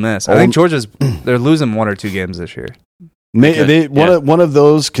also Ole Miss. I think they're losing 1 or 2 games this year. One of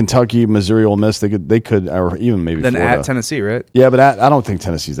those, Kentucky, Missouri, Ole Miss, they could, or even maybe Then Florida. at Tennessee, right? Yeah, but I don't think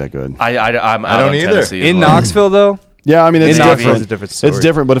Tennessee's that good. I don't either. In Knoxville, though, Yeah, I mean, it's Knoxville different. is a different story. It's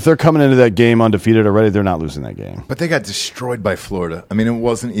different, but if they're coming into that game undefeated already, they're not losing that game. But they got destroyed by Florida. I mean, it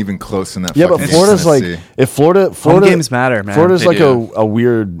wasn't even close in that. Yeah, but fucking Florida's Tennessee. like, if Florida games matter, man. Florida's They like do. a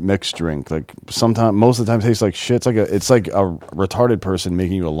weird mixed drink. Like most of the time, tastes like shit. It's like a retarded person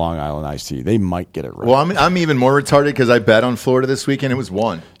making you a Long Island iced tea. They might get it right. Well, I'm even more retarded because I bet on Florida this weekend. It was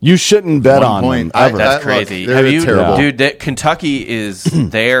 1. You shouldn't bet 1 on point. them ever. That's Look, crazy. they're Have you, terrible. dude? Kentucky is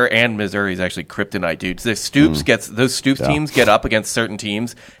there, and Missouri is actually kryptonite, dude. The Stoops those Stoops teams get up against certain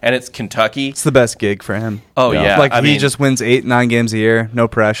teams, and it's Kentucky. it's the best gig for him. Oh yeah, Like, I he mean, just wins 8-9 games a year, no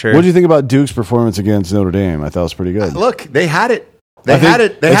pressure. What do you think about Duke's performance against Notre Dame? I thought it was pretty good. Look, they had it. They I think had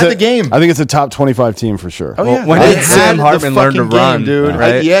it. They it's had a- the game. I think it's a top 25 team for sure. Oh yeah. when They did had Sam the Hartman learn to fucking run, game, dude?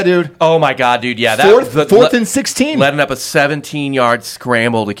 right? Yeah, dude. oh my god, dude, yeah, Fourth and 16. letting up a 17-yard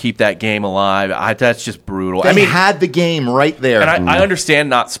scramble to keep that game alive. That's just brutal. They I mean, had the game right there. and I understand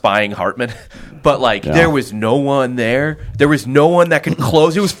not spying Hartman, but like there was no one there. There was no one that could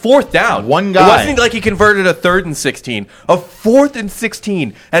close. It was 4th down. One guy. It wasn't like he converted a 3rd and 16, a 4th and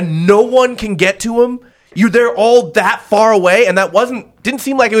 16, and no one can get to him. They're all that far away, and that didn't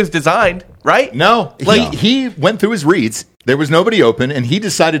seem like it was designed, right? No, he went through his reads. There was nobody open, and he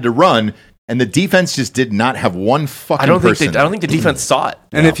decided to run. And the defense just did not have one fucking I don't person. think the defense saw it.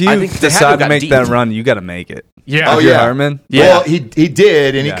 And if you I think they had to decide have to gotten make deep. that run, you got to make it. Yeah. Oh, If you're yeah. Hartman. Yeah. Well, he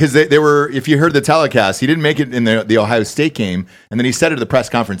did, and because they were. If you heard the telecast, he didn't make it in the Ohio State game, and then he said at the press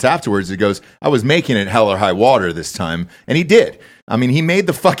conference afterwards, he goes, "I was making it hell or high water this time," and he did. I mean, he made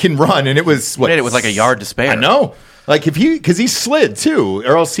the fucking run, and it was what? Made it with like a yard to spare. I know, like because he slid too,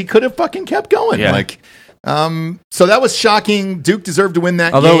 or else he could have fucking kept going. Yeah. Like So that was shocking. Duke deserved to win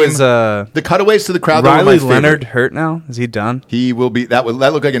that Although game. is the cutaways to the crowd were my Riley favorite. Leonard hurt now? Is he done? He will be. That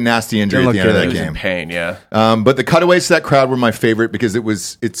looked like a nasty injury at Didn't the end of look that good. He was game. in pain, yeah. But the cutaways to that crowd were my favorite because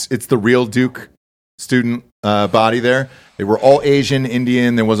it's the real Duke student body there. They were all Asian,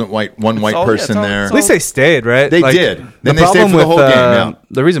 Indian. There wasn't one white all- yeah, person it's all- there. it's At least they stayed, right? They did. Then they stayed problem for the whole game, yeah.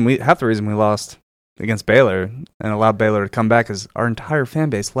 Half the reason we lost against Baylor and allowed Baylor to come back is our entire fan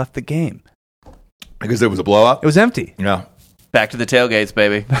base left the game. Because it was a blowout. It was empty. Yeah. Back to the tailgates,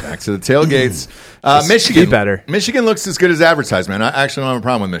 baby. Back to the tailgates. Just Michigan. be better. Michigan looks as good as advertised, man. I actually don't have a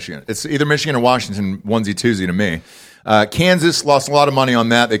problem with Michigan. It's either Michigan or Washington, onesie, twosie to me. Kansas lost a lot of money on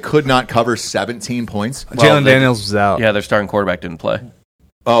that. They could not cover 17 points. Jalen Daniels was out. Yeah, their starting quarterback didn't play.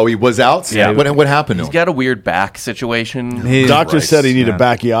 Oh, he was out? Yeah. What happened to He's him? got a weird back situation. Doctor Christ, said he needed yeah. a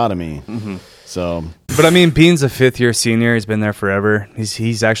backiotomy. So But I mean, Bean's a fifth-year senior. He's been there forever.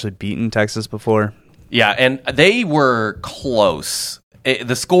 He's actually beaten Texas before. Yeah, and they were close.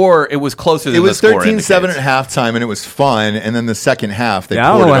 The score, it was closer than It was the score 13-7 indicates. at halftime, and it was fun. And then the second half, they Yeah, I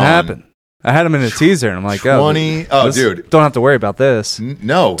don't poured know it what on. happened. I had him in a teaser, and I'm like, 20 oh, let's- dude. don't have to worry about this.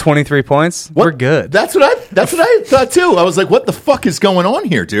 No. 23 points. What? We're good. That's what I thought too. I was like, what the fuck is going on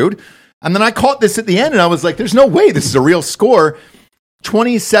here, dude? And then I caught this at the end, and I was like, there's no way this is a real score.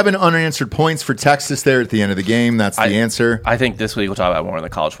 27 unanswered points for Texas there at the end of the game. That's the answer. I think this week we'll talk about more in the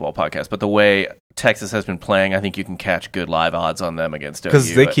college football podcast, but the way Texas has been playing, I think you can catch good live odds on them against OU.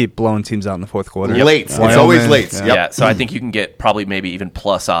 Because they keep blowing teams out in the fourth quarter. Late. It's Wyoming. always late. Yeah. Yep. Yeah, so I think you can get probably maybe even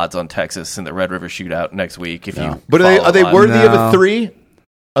plus odds on Texas in the Red River Shootout next week if you. But follow are they along. worthy of a No. 3?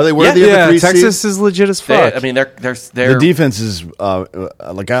 Are they worthy of a Yeah, 3 Texas seed? is legit as They- fuck. I mean, they're the defense is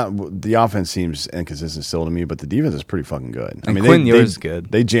the offense seems inconsistent still to me, but the defense is pretty fucking good. I And mean, Quinn Ewers is good.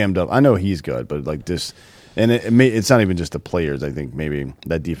 They jammed up. I know he's good, but like this, and it's not even just the players. I think maybe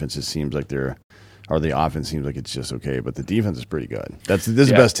that defense just seems like the offense seems like it's just okay, but the defense is pretty good. This is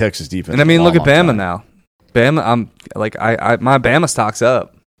the best Texas defense. and I mean, in a look at long Bama time. now. Bama, my Bama stock's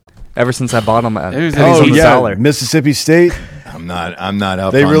up ever since I bought them at There's- pennies Oh on the yeah, dollar. Mississippi State. I'm not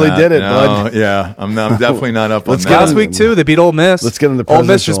up. They on really that. did it, No, bud. Yeah, I'm definitely not up on Let's that. get Last week too, they beat Ole Miss. Let's get in the Ole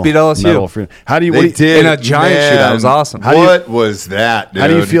Miss just beat Medal LSU of Freedom. How do you? They What do you did in a giant man. shootout. It was awesome. What was that, dude? How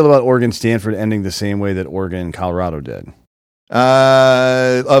do you feel about Oregon Stanford ending the same way that Oregon Colorado did?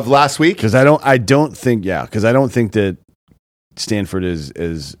 Of last week? Because I don't think that Stanford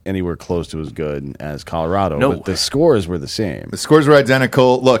is anywhere close to as good as Colorado. No. But the scores were the same. The scores were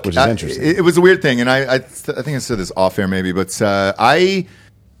identical. Look, Which is interesting. It was a weird thing, and I think I said this off air maybe, but I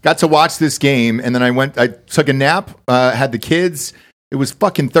got to watch this game, and then I took a nap, had the kids. It was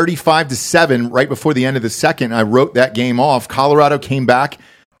fucking 35-7 right before the end of the second. I wrote that game off. Colorado came back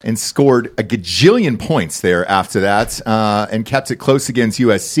and scored a gajillion points there after that, and kept it close against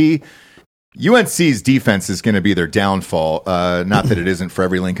USC. UNC's defense is going to be their downfall. Not that it isn't for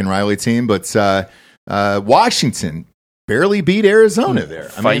every Lincoln Riley team, but Washington barely beat Arizona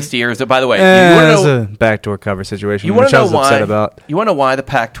there. I mean, feisty Arizona. By the way, Eh, you it was want a backdoor cover situation, to which I know was why? upset about. You want to know why the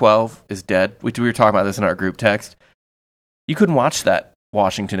Pac-12 is dead? We were talking about this in our group text. You couldn't watch that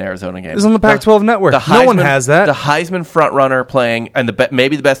Washington-Arizona game. It was on the Pac-12 network. No one has that. The Heisman front runner playing, and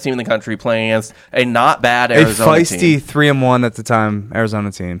maybe the best team in the country playing against a not bad A Arizona feisty team. 3-1 at the time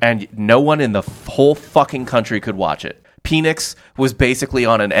Arizona team. And no one in the whole fucking country could watch it. Penix was basically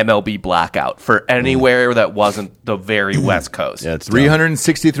on an MLB blackout for anywhere that wasn't the very West Coast. Yeah, it's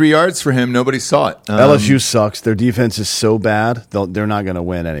 363 yards for him. Nobody saw it. LSU sucks. Their defense is so bad; they're not going to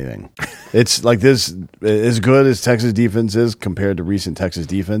win anything. It's like this, as good as Texas defense is compared to recent Texas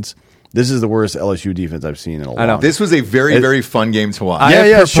defense. This is the worst LSU defense I've seen in a long time. This was a very, very fun game to watch.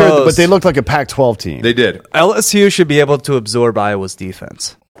 I Sure, propose- but they looked like a Pac-12 team. They did. LSU should be able to absorb Iowa's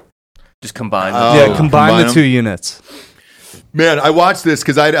defense. Just combine Oh. them. Yeah, combine the them. two units. Man, I watched this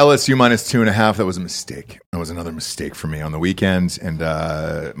because I had LSU minus 2.5. That was a mistake. That was another mistake for me on the weekend. And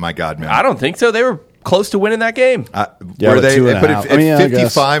my God, man. I don't think so. They were close to winning that game. Yeah, were but they? 2.5. But at I mean, I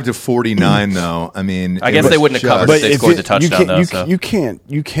guess. 55-49, though. I mean, I it guess was they wouldn't have just- covered But if they if scored it- the touchdown, though. So.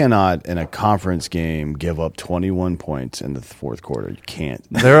 You cannot in a conference game give up 21 points in the fourth quarter. You can't.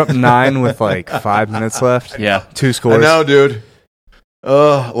 They're up 9 with like 5 minutes left. Yeah. 2 I scores. know, dude.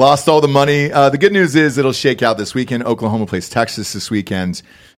 Lost all the money. The good news is it'll shake out this weekend. Oklahoma plays Texas this weekend,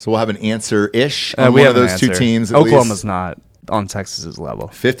 so we'll have an answer-ish on we one have of an those two answer. teams. At Oklahoma's least. not on Texas's level.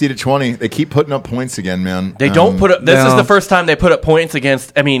 50-20. They keep putting up points again, man. They don't put up. This no. is the first time they put up points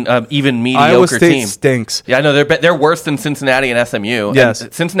against. even mediocre Iowa State teams. stinks. Yeah, I know they're worse than Cincinnati and SMU. Yes.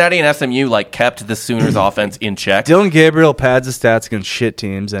 And Cincinnati and SMU kept the Sooners' offense in check. Dylan Gabriel pads his stats against shit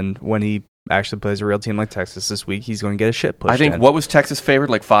teams, and when he actually plays a real team like Texas this week, he's going to get a shit push. I think what was Texas favored,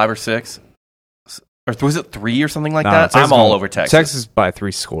 like 5 or 6? Or was it 3 or something like No, that? Texas I'm all won- over Texas. Texas by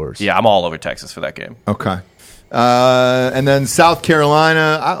 3 scores. Yeah, I'm all over Texas for that game. Okay. And then South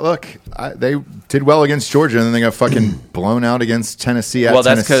Carolina, they did well against Georgia, and then they got fucking blown out against Tennessee at Well,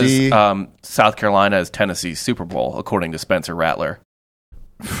 that's Tennessee. because South Carolina is Tennessee's Super Bowl, according to Spencer Rattler.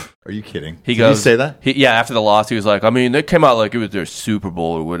 Are you kidding? He Did goes, you say that? Yeah, after the loss, he was like, I mean, they came out like it was their Super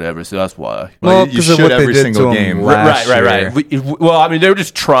Bowl or whatever, so that's why. Well, you 'cause of should what they every did single to 'em game. last Right. year. Well, I mean, they were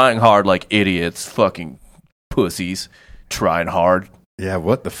just trying hard like idiots, fucking pussies, trying hard. Yeah,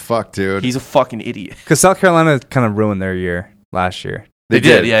 what the fuck, dude? He's a fucking idiot. Because South Carolina kind of ruined their year last year. They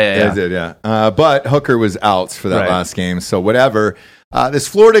did, yeah. They did, yeah. But Hooker was out for that Right. last game, so whatever. This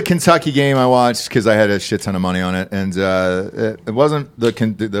Florida-Kentucky game I watched because I had a shit ton of money on it, and it wasn't the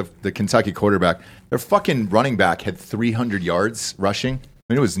Kentucky quarterback. Their fucking running back had 300 yards rushing.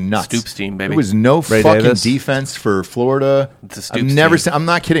 I mean, it was nuts. Stoops team, baby. There was no Ray fucking Davis. defense for Florida. It's a I've Stoops never team. seen. I'm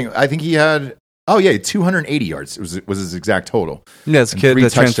not kidding. I think he had. Oh yeah, 280 yards was his exact total. Yeah, it's a And kid 3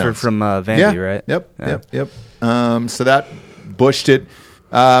 that transferred touchdowns. from Vandy, right? Yep. So that bushed it.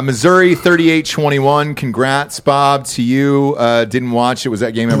 Missouri 38-21. Congrats, Bob, to you. Didn't watch it. Was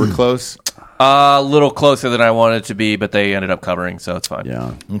that game ever close? A little closer than I wanted it to be, but they ended up covering, so it's fine.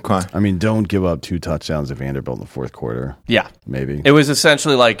 Yeah. Okay. I mean, don't give up 2 touchdowns to Vanderbilt in the fourth quarter. Yeah. Maybe. It was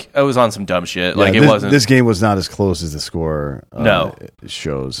essentially like it was on some dumb shit. Yeah, Like it this, wasn't. This game was not as close as the score No.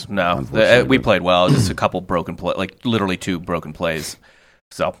 shows. No, unfortunately, we but- played well. Just a couple broken play, like literally 2 broken plays.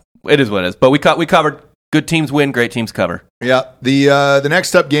 So it is what it is. But we covered. Good teams win. Great teams cover. Yeah. The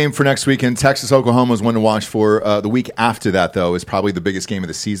next up game for next weekend, Texas Oklahoma is one to watch for. The week after that, though, is probably the biggest game of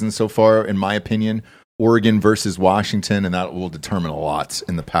the season so far, in my opinion. Oregon versus Washington, and that will determine a lot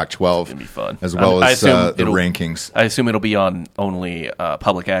in the Pac-12. It's gonna be fun, as well I as assume the rankings. I assume it'll be on only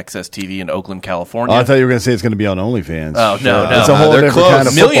public access TV in Oakland, California. Oh, I thought you were going to say it's going to be on OnlyFans. Oh, no. It's a whole They're different close. kind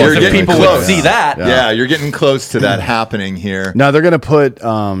of Millions football of game. people close. would see that. Yeah, you're getting close to that happening here. Now they're going to put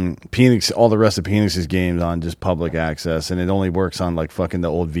Phoenix, all the rest of Phoenix's games on just public access, and it only works on like fucking the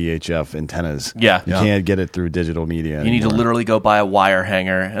old VHF antennas. Yeah. you Yeah. can't get it through digital media. You need to anymore. literally go buy a wire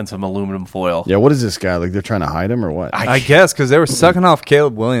hanger and some aluminum foil. Yeah, what is this guy like? They're trying to hide him or what? I guess because they were sucking off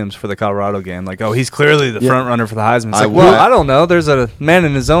Caleb Williams for the Colorado game. Like, oh, he's clearly the front runner for the Heisman. It's I like, well, would- I don't know. There's a man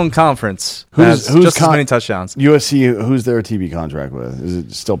in his own conference who has just as many touchdowns. USC, who's their TV contract with? Is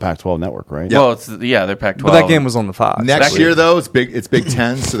it still Pac-12 Network, right? Well, they're Pac-12. But that game was on the Fox. Next year, though, it's Big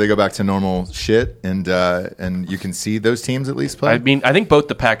Ten, so they go back to normal shit, and you can see those teams at least play. I mean, I think both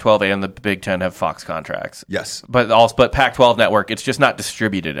the Pac-12 and the Big Ten have Fox contracts. Yes. But Pac-12 network, it's just not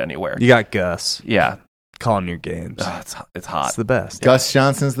distributed anywhere. You got Gus Yeah. calling your games. It's hot. It's the best. Gus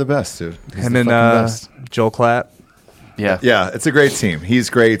Johnson's the best, dude. He's Him the and fucking best. Joel Klatt. Yeah. Yeah, it's a great team. He's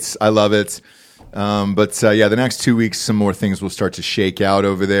great. I love it. But the next 2 weeks, some more things will start to shake out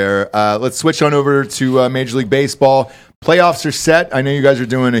over there. Let's switch on over to Major League Baseball. Playoffs are set. I know you guys are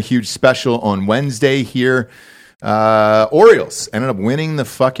doing a huge special on Wednesday here. Orioles ended up winning the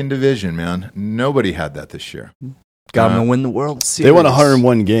fucking division, man. Nobody had that this year. Got him to win the World Series. They won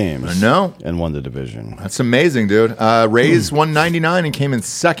 101 games. I know. And won the division. That's amazing, dude. Rays won 99 and came in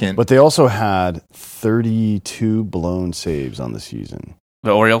second. But they also had 32 blown saves on the season.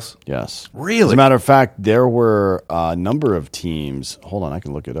 The Orioles? Yes. Really? As a matter of fact, there were a number of teams. Hold on, I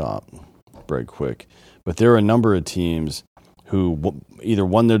can look it up very quick. But there were a number of teams who either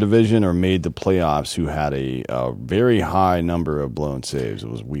won their division or made the playoffs who had a very high number of blown saves. It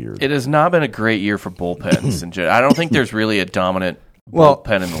was weird. It has not been a great year for bullpens. in general. I don't think there's really a dominant Well,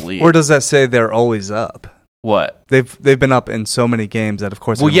 bullpen in the league. Or does that say they're always up? What? They've been up in so many games that, of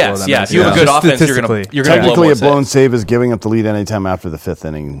course, Well, they're gonna yes, blow them yeah. out. If you have a good Just offense, you're gonna statistically. blow Technically, more a blown saves. save is giving up the lead anytime after the fifth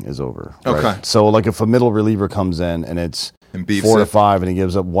inning is over. right? Okay. So, like if a middle reliever comes in and it's And beefs 4 to it. 5 and he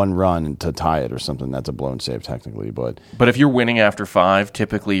gives up 1 run to tie it or something, that's a blown save technically. But But if you're winning after 5,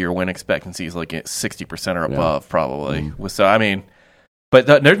 typically your win expectancy is like at 60% or above, probably. So I mean, but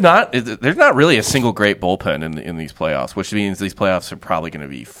there's not really a single great bullpen in these playoffs, which means these playoffs are probably going to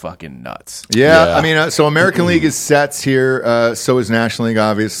be fucking nuts. Yeah, Yeah. I mean, so American League is set here. So is National League,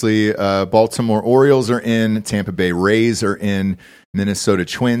 obviously. Baltimore Orioles are in. Tampa Bay Rays are in. Minnesota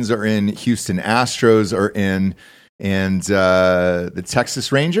Twins are in. Houston Astros are in. And the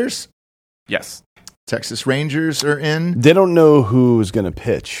Texas Rangers? Yes. Texas Rangers are in they don't know who's going to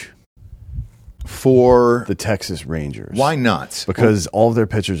pitch for... the Texas Rangers. Why not? Because all of their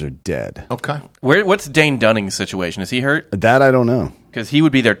pitchers are dead. Okay. What's Dane Dunning's situation? Is he hurt? That I don't know. Because he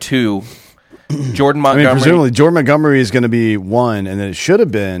would be their 2. Jordan I Montgomery. mean, presumably Jordan Montgomery is going to be 1, and then it should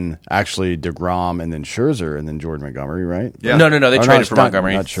have been actually DeGrom and then Scherzer and then Jordan Montgomery, right? Yeah. No. They Or traded for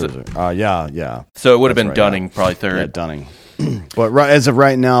Montgomery. Not Scherzer. Yeah. So it would have That's been right, Dunning, yeah. probably 3rd. Yeah, Dunning. But as of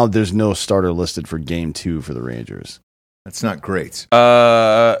right now, there's no starter listed for Game 2 for the Rangers. That's not great.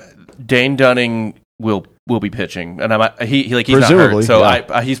 Dane Dunning will be pitching, and he's not Presumably, hurt, so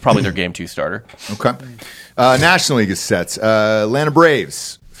yeah. he's probably their Game 2 starter. Okay. National League is set. Atlanta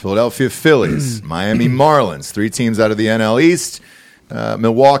Braves, Philadelphia Phillies, Miami Marlins, 3 teams out of the NL East.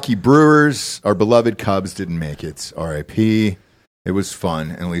 Milwaukee Brewers, our beloved Cubs didn't make it. RIP. It was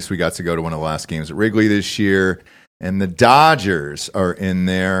fun, and at least we got to go to one of the last games at Wrigley this year. And the Dodgers are in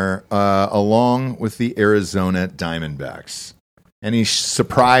there, along with the Arizona Diamondbacks. Any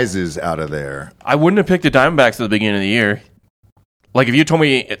surprises out of there? I wouldn't have picked the Diamondbacks at the beginning of the year. Like, if you told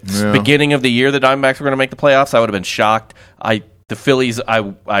me at the beginning of the year the Diamondbacks were going to make the playoffs, I would have been shocked. The Phillies,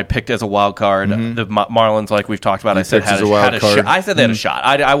 I picked as a wild card. The Marlins, like we've talked about, I said had a shot. I said they had a shot.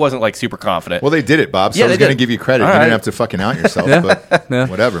 I wasn't like super confident. Well, they did it, Bob. So Yeah, I was they going to did. give you credit. All You right. didn't have to fucking out yourself, but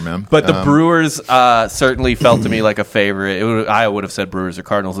whatever, man. But the Brewers certainly felt to me like a favorite. I would have said Brewers or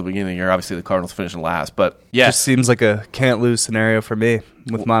Cardinals at the beginning of the year. Obviously, the Cardinals finishing last. But yeah, Just seems like a can't lose scenario for me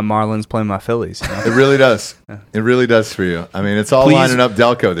with my Marlins playing my Phillies. You know? It really does. It really does for you. I mean, it's all Please- lining up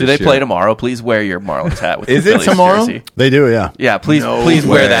Delco this do they year. play tomorrow? Please wear your Marlins hat with Is the it Phillies tomorrow? jersey. They do, yeah. Yeah, please No wear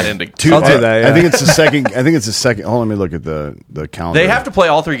way. that into. I'll do that, yeah. I think it's the second. Hold on, let me look at the calendar. They have to play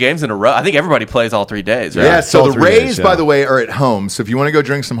all 3 games in a row. I think everybody plays all 3 days, right? Yeah, so all the 3 Rays, days, yeah. by the way, are at home. So if you want to go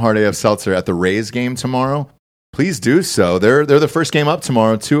drink some Hard AF Seltzer at the Rays game tomorrow, please do so. They're the first game up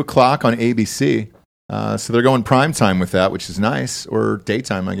tomorrow, 2:00 on ABC. So they're going prime time with that, which is nice, or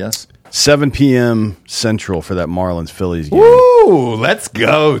daytime, I guess. 7 p.m. Central for that Marlins Phillies game. Woo! Let's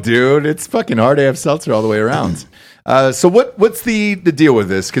go, dude. It's fucking Hard AF Seltzer all the way around. So what's the deal with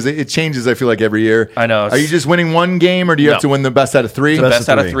this? Because it changes, I feel like, every year. I know. Are you just winning one game, or do you have No. to win the best out of 3? Best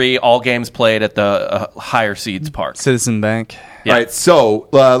out of 3. 3, all games played at the higher seeds park. Citizen Bank. Yeah. All right, so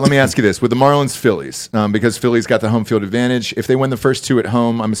let me ask you this. With the Marlins Phillies, because Phillies got the home field advantage, if they win the first 2 at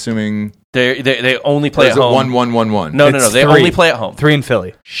home, I'm assuming They only or play is at it home. 1-1-1-1? No, It's they 3. only play at home. 3 in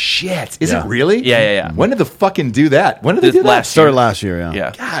Philly. Shit. Is Yeah. it really? Yeah. When did the fucking do that? When did they This do that? last Started last year, yeah.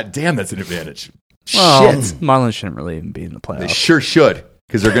 Yeah. God damn, that's an advantage. Well, Shit. Marlins shouldn't really even be in the They playoffs. sure should,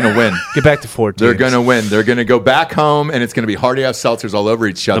 because they're going to win. Get back to 4 teams. They're going to win. They're going to go back home, and it's going to be Hard AF Seltzers all over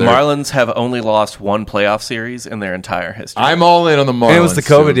each The other. Marlins have only lost 1 playoff series in their entire history. I'm all in on the Marlins. And it was the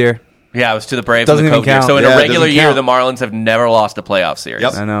COVID too. year. Yeah, it was to the Braves Doesn't in the even COVID year. count. So in Yeah, a it regular doesn't year, count. the Marlins have never lost a playoff series.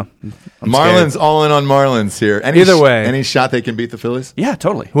 Yep. I know. I'm Marlins scared. all in on Marlins here. Either way. Any shot they can beat the Phillies? Yeah,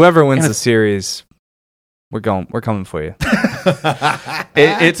 totally. Whoever wins And the series, we're coming for you.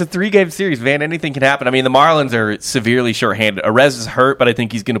 It's a 3-game series, man. Anything can happen. I mean, the Marlins are severely shorthanded. Arez is hurt, but I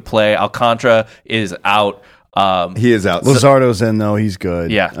think he's going to play. Alcantara is out. He is out. Lazardo's in though; he's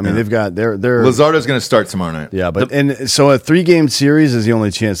good. Yeah. I mean they've got they're Lazardo's going to start tomorrow night. yeah, but and so a 3-game series is the only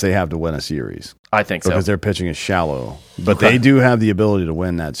chance they have to win a series I think so. because their pitching is shallow. But they do have the ability to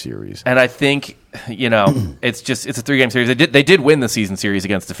win that series. And I think it's a 3-game series. They did win the season series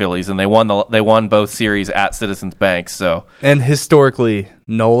against the Phillies, and they won both series at Citizens Bank. So And historically,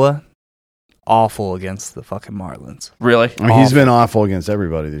 Nola, awful against the fucking Marlins. really, I mean, he's been awful against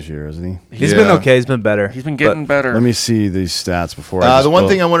everybody this year, hasn't he? He's Yeah. been okay. He's been better. he's been getting better. Let me see these stats before. I The one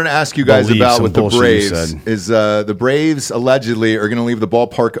thing I wanted to ask you guys believe about some with the bullshit you Braves said. is the Braves allegedly are going to leave the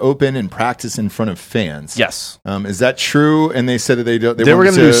ballpark open and practice in front of fans. yes. Is that true? And they said that they they were wanted going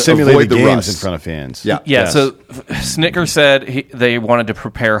to do avoid simulated the games rust. in front of fans. Yeah. Yeah, Yes. so Snicker said they wanted to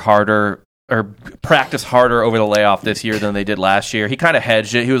prepare harder or practice harder over the layoff this year than they did last year. He kind of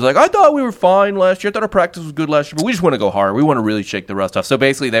hedged it. He was like, I thought we were fine last year. I thought our practice was good last year, but we just want to go hard. We want to really shake the rust off. So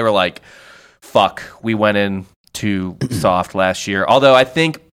basically they were like, fuck, we went in too soft last year. Although I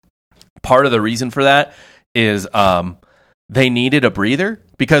think part of the reason for that is they needed a breather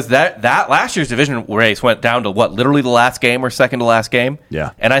because that last year's division race went down to literally the last game or second to last game.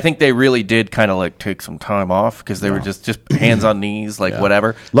 Yeah. And I think they really did kind of like take some time off because they were just hands on knees, like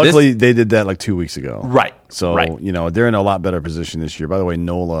whatever. Luckily, they did that like 2 weeks ago. Right. So, right. They're in a lot better position this year. By the way,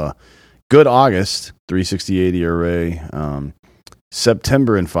 Nola, good August, 3.68 ERA.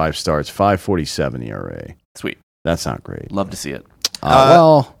 September in 5 starts, 5.47 ERA. Sweet. That's not great. Love to see it.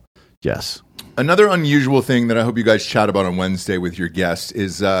 Well, yes. Another unusual thing that I hope you guys chat about on Wednesday with your guests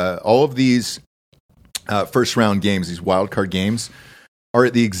is all of these first round games, these wild card games, are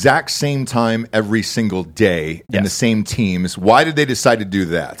at the exact same time every single day and the same teams. Why did they decide to do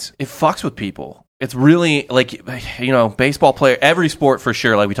that? It fucks with people. It's really like, baseball player, every sport for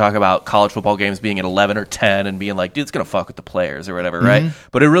sure. Like we talk about college football games being at 11 or 10 and being like, dude, it's going to fuck with the players or whatever, right?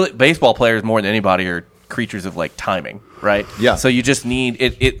 But baseball players more than anybody are creatures of like timing, right? Yeah. So you just need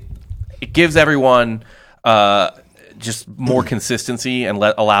it gives everyone just more consistency and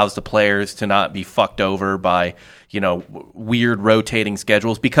allows the players to not be fucked over by, weird rotating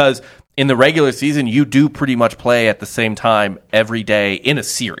schedules, because in the regular season, you do pretty much play at the same time every day in a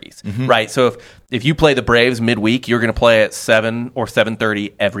series, right? So if you play the Braves midweek, you're going to play at 7 or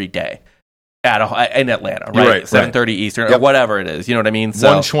 7:30 every day in Atlanta, right? 7:30 Eastern or whatever it is. You know what I mean? So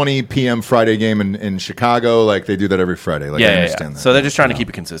 1:20 p.m. Friday game in Chicago. Like they do that every Friday. Like I understand that. So they're just trying to keep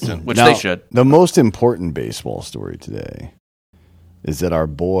it consistent, which Now, they should. The most important baseball story today is that our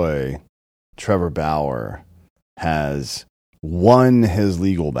boy Trevor Bauer has won his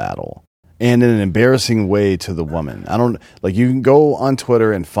legal battle, and in an embarrassing way to the woman. You can go on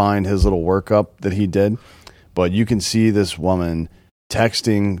Twitter and find his little workup that he did, but you can see this woman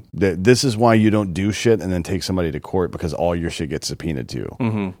texting that this is why you don't do shit and then take somebody to court, because all your shit gets subpoenaed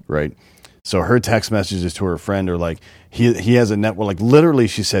to, right? So her text messages to her friend are like, he has a net worth, like literally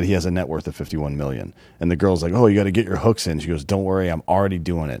she said he has a net worth of $51 million. And the girl's like, oh, you got to get your hooks in. She goes, don't worry, I'm already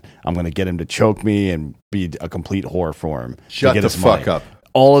doing it. I'm going to get him to choke me and be a complete whore for him. Shut the fuck up.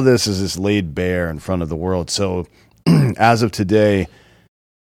 All of this is just laid bare in front of the world. So as of today,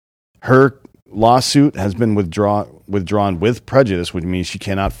 her lawsuit has been withdrawn with prejudice, which means she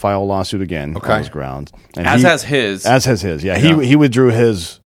cannot file a lawsuit again on those grounds. And As has his. Yeah. He withdrew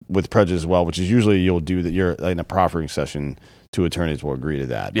his with prejudice as well, which is usually you'll do that. You're in a proffering session, two attorneys will agree to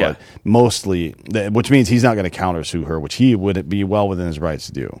that. Yeah. But mostly, which means he's not going to countersue her, which he would be well within his rights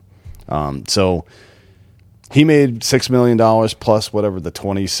to do. So he made $6 million plus whatever the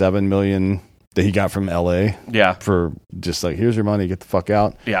 $27 million that he got from LA. Yeah. For just like, here's your money, get the fuck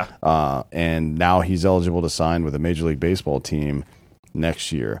out. Yeah. And now he's eligible to sign with a Major League Baseball team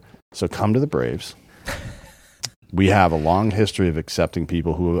next year. So come to the Braves. We have a long history of accepting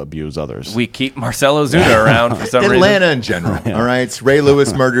people who abuse others. We keep Marcelo Zuna around for some Atlanta reason. in general. All right. Ray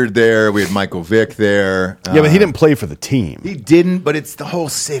Lewis murdered there. We had Michael Vick there. Yeah, but he didn't play for the team. He didn't, but it's the whole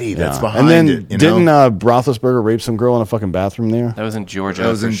city that's behind and then it. Didn't Roethlisberger rape some girl in a fucking bathroom there? That was in Georgia. That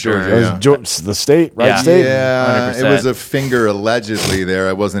was in sure. Georgia. That was the state, right? Yeah. State? Yeah, 100%. it was a finger allegedly there.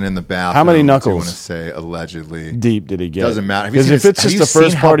 I wasn't in the bathroom. How many I knuckles? want to say allegedly. Deep did he get? Doesn't matter. Have you Because seen if his- it's have just you the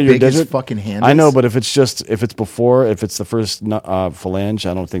first seen how part of your big his digit, fucking hand I know, is? but if it's the first phalange,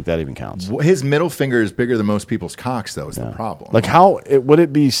 I don't think that even counts. His middle finger is bigger than most people's cocks, though, is the problem. Like would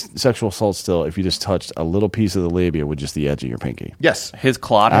it be sexual assault still if you just touched a little piece of the labia with just the edge of your pinky? Yes. His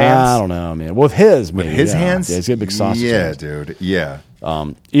clawed hands. I don't know, man. Well, with his, maybe, His hands? yeah, he's got big sausage Yeah, hands. dude. Yeah.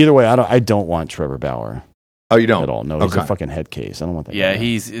 Either way, I don't want Trevor Bauer Oh, you don't? at all. No, he's a fucking head case. I don't want that. Yeah, guy.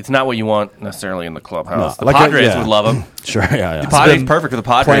 it's not what you want necessarily in the clubhouse. No, The like Padres yeah. would love him. Sure, yeah. The Padres been perfect for the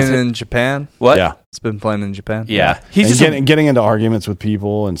Padres. Playing in Japan. What? Yeah. It's been playing in Japan. Yeah. And He's just getting into arguments with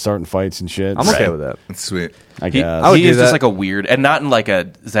people and starting fights and shit. I'm okay Right. with that. That's sweet. I he, guess. I would he do is just that. like a weird, and not in like a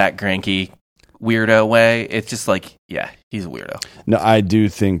Zach Greinke weirdo way. It's just like, yeah, he's a weirdo. No, I do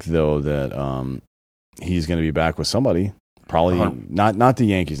think though that he's going to be back with somebody. Probably not the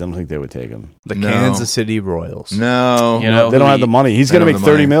Yankees. I don't think they would take him. The No. Kansas City Royals. No. You know, They don't have the money. He's They going to don't make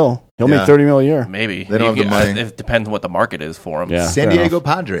have the $30 money. mil. He'll Yeah. make $30 mil a year. Maybe They don't have the money. It depends on what the market is for him. Yeah. San fair Diego enough.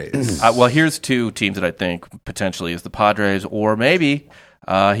 Padres. Well, here's two teams that I think potentially is the Padres, or maybe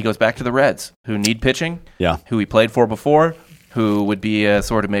he goes back to the Reds, who need pitching. Yeah. Who he played for before, who would be a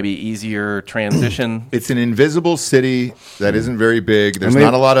sort of maybe easier transition. It's an invisible city that isn't very big. There's And they-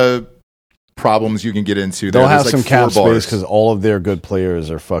 not a lot of problems you can get into. They'll There's have like some 4 cap space bars. because all of their good players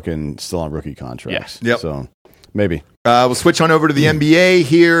are fucking still on rookie contracts. Yeah. Yep. So maybe. We'll switch on over to the NBA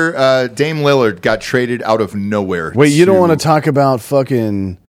here. Dame Lillard got traded out of nowhere. Wait, you don't want to talk about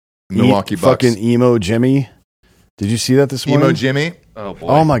fucking Milwaukee Bucks. fucking emo Jimmy? Did you see that this morning? Emo Jimmy? Oh boy!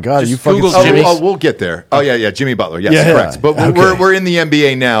 Oh my god, Just you fucking Google Oh, Jimmy. we'll get there. Oh, yeah, Jimmy Butler. Yes, Yeah, correct. yeah. But Okay. we're in the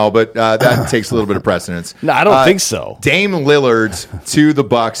NBA now, but that takes a little bit of precedence. No, I don't think so. Dame Lillard to the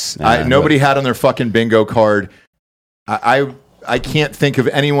Bucks. Nah, Nobody had on their fucking bingo card. I can't think of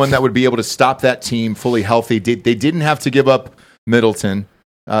anyone that would be able to stop that team fully healthy. They didn't have to give up Middleton.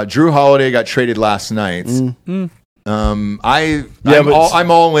 Drew Holiday got traded last night. I'm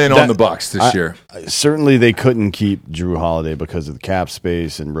all in on the Bucks this year. Certainly, they couldn't keep Drew Holiday because of the cap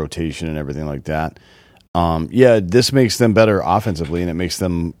space and rotation and everything like that. This makes them better offensively, and it makes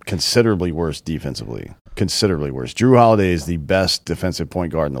them considerably worse defensively. Considerably worse. Drew Holiday is the best defensive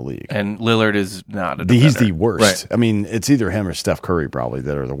point guard in the league. And Lillard is not a He's defender. the worst. Right. I mean, it's either him or Steph Curry probably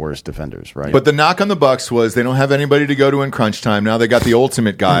that are the worst defenders, right? But the knock on the Bucks was they don't have anybody to go to in crunch time. Now they got the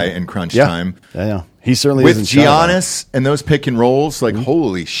ultimate guy in crunch time. Yeah. He certainly With isn't shot about it. Giannis and those pick and rolls, like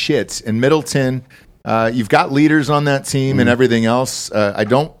holy shit. And Middleton, you've got leaders on that team and everything else. I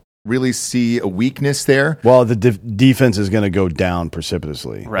don't really see a weakness there. Well, the defense is going to go down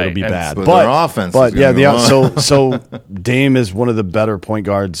precipitously. Right, It'll be and- bad. But their offense But is yeah, gonna go so Dame is one of the better point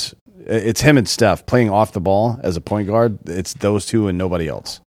guards. It's him and Steph playing off the ball as a point guard. It's those two and nobody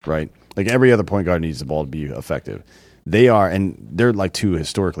else, right? Like every other point guard needs the ball to be effective. They are, and they're like two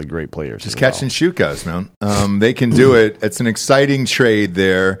historically great players. Just as catch well. and shoot guys, man. They can do it. It's an exciting trade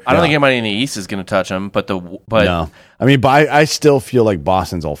there. I don't think anybody in the East is going to touch him, but No, I mean, but I still feel like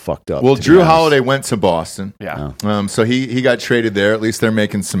Boston's all fucked up. Well, to be Drew honest. Holiday went to Boston. yeah. So he got traded there. At least they're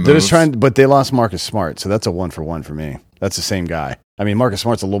making some moves. They're just trying, but they lost Marcus Smart, so that's a 1-for-1 for me. That's the same guy. I mean, Marcus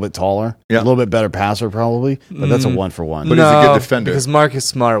Smart's a little bit taller, Yeah. a little bit better passer probably, but that's a 1-for-1. But he's a good defender. Because Marcus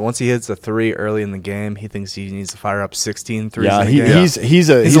Smart, once he hits a 3 early in the game, he thinks he needs to fire up 16 threes yeah, in the game. he's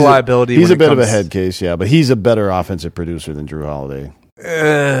a liability He's when a it bit of a comes- head case, yeah, but he's a better offensive producer than Drew Holiday.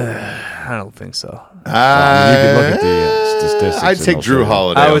 I don't think so. You could look at the statistics. I'd and take they'll Drew show you.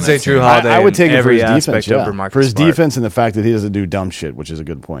 Holiday. I on would say that Drew team. Holiday. I would take in it for every his aspect defense, yeah. over Marcus For his Smart. defense and the fact that he doesn't do dumb shit, which is a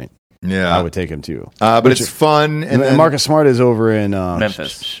good point. Yeah, I would take him too. but Which- it's fun. And then Marcus Smart is over in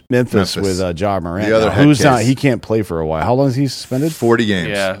Memphis. Memphis with Ja Morant. The other now, head who's case. not? He can't play for a while. How long is he suspended? 40 games.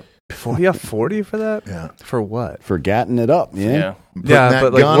 Yeah. You have 40 for that? Yeah. For what? For gatting it up. Yeah. Yeah. Putting Yeah, that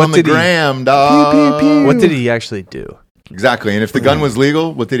but, like, gun what on the did he- gram, dog. Pew, pew, pew. What did he actually do? Exactly. And if the gun was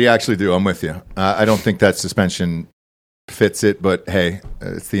legal, what did he actually do? I'm with you. I don't think that suspension fits it, but hey,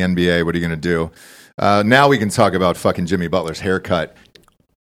 it's the NBA. What are you going to do? Now we can talk about fucking Jimmy Butler's haircut.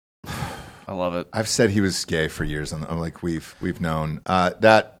 I love it. I've said he was gay for years, and like we've known.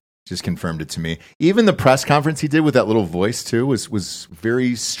 That just confirmed it to me. Even the press conference he did with that little voice too was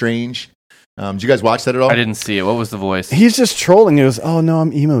very strange. Did you guys watch that at all? I didn't see it. What was the voice? He's just trolling. He goes, "Oh no,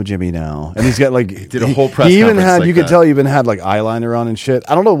 I'm emo Jimmy now," and he's got like he did a whole press He even conference had like you could that. tell he even had like eyeliner on and shit.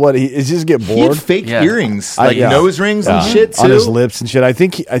 I don't know what is he just get He had bored fake Yeah. earrings, I- like yeah. nose rings and Yeah. shit too. on his lips and shit. I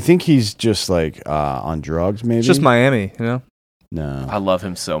think he's just like on drugs. Maybe It's just Miami, you know? no. I love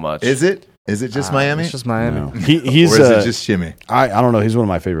him so much. Is it? Is it just Miami? It's just Miami. No. He's or is it just Jimmy? I don't know. He's one of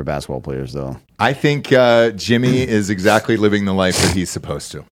my favorite basketball players though. I think Jimmy is exactly living the life that he's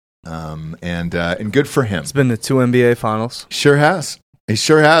supposed to, and good for him. It's been the 2 NBA finals. Sure has. He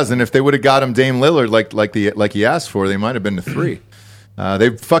sure has. And if they would have got him Dame Lillard like he asked for, they might have been to 3.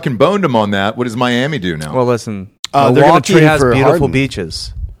 They fucking boned him on that. What does Miami do now? Well, listen, they're gonna Milwaukee trade has for beautiful Harden.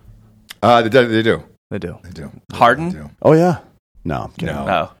 beaches. They do. They do. They do. Harden? They do. Oh yeah. No, I'm kidding. No.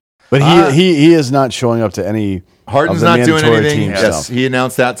 No. But he is not showing up to any. Harden's of the not doing mandatory anything. team Yes, stuff. he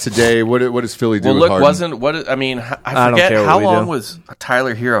announced that today. What does Philly do? Well, with look, Harden? I mean, I I don't forget care what how we long do. was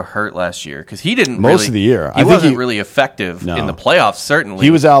Tyler Hero hurt last year because he didn't Most really, of the year. He I think wasn't he- really effective No. in the playoffs. Certainly,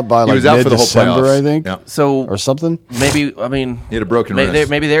 He was out by He like was out for the whole mid-December, playoffs. I think, Yeah. So or something. maybe I mean He had a broken maybe, wrist.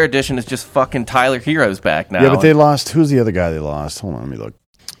 maybe their addition is just fucking Tyler Hero's back now. Yeah, but they lost. Who's the other guy they lost? Hold on, let me look.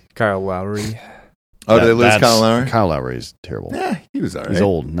 Kyle Lowry. Oh, did they lose That's- Kyle Lowry? Kyle Lowry is terrible. Yeah, he was all right. He's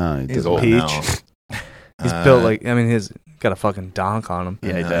old. No, he He's doesn't old Peach. now. He's built like, I mean, he's got a fucking donk on him.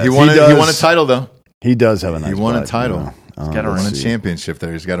 Yeah, he does. He won. He He won a does. title though. He does have a nice. He won a butt, title. you know. got a He let's won a see. championship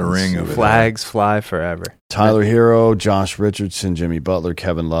there. He's got a ring see. over there. Flags fly forever. Tyler Hero, Josh Richardson, Jimmy Butler,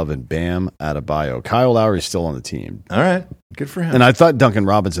 Kevin Love, and Bam Adebayo. Kyle Lowry's still on the team, All right, good for him. and I thought Duncan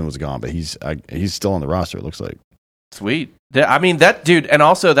Robinson was gone, but he's still on the roster. It looks like. Sweet. I mean, that dude, and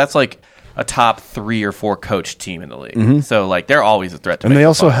also that's like a top 3 or 4 coach team in the league. Mhm. So like they're always a threat to. And make they the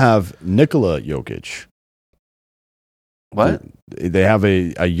also finals. have Nikola Jokic. what? They have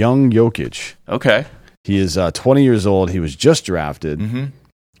a young Jokic. Okay. He is 20 years old. He was just drafted. Mm-hmm.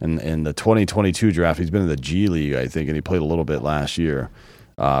 In the 2022 draft. He's been in the G League, I think, and he played a little bit last year.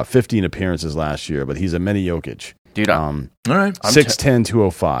 15 appearances last year, but he's a mini Jokic. Dude, All right, 6'10",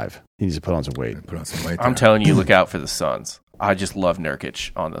 205. He needs to put on some weight. put on some weight. I'm there. telling you, look out for the Suns. I just love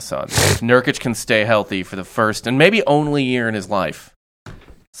Nurkic on the Suns. If Nurkic can stay healthy for the first and maybe only year in his life,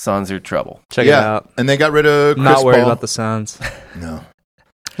 Suns are trouble. Check it Yeah, out. and they got rid of I'm Chris not worried Paul. about the Suns. No,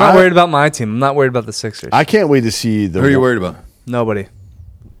 I'm not worried about my team. I'm not worried about the Sixers. I can't wait to see the. who are you worried about? Nobody.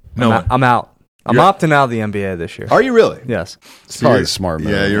 No I'm, one. I'm out. I'm You're- opting out of the NBA this year. Are you really? Yes. So probably you're- the smart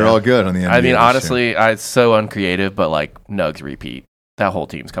move. Yeah, you're Yeah. all good on the NBA. I mean, this honestly, it's so uncreative, but like Nugs repeat. That whole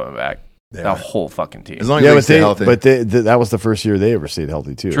team's coming back. year. That Yeah. whole fucking team. As long as Yeah, they but stay healthy. that was the first year they ever stayed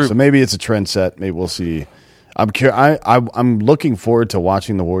healthy too. True. So maybe it's a trend set. Maybe we'll see. I'm looking forward to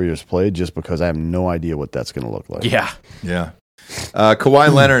watching the Warriors play just because I have no idea what that's going to look like. Yeah. Yeah.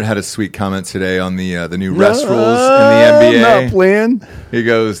 Kawhi Leonard had a sweet comment today on the new rest rules in the I'm NBA. not playing. He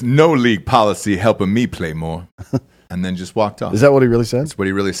goes, "No league policy helping me play more," and then just walked off. Is that what he really said? That's what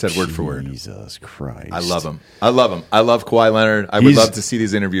he really said, word for word. Jesus Christ! I love him. I love him. I love Kawhi Leonard. I would He's- love to see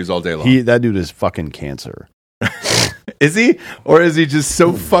these interviews all day long. That dude is fucking cancer. Is he? Or is he just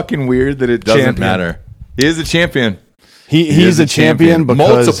so fucking weird that it doesn't Champion. matter? He is a champion. He's a champion because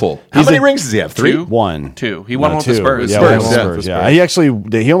multiple. How he's many a- rings does he have? 3? 1. 2. He won one with the two. Spurs. Yeah, Spurs, one with the yeah. Spurs. For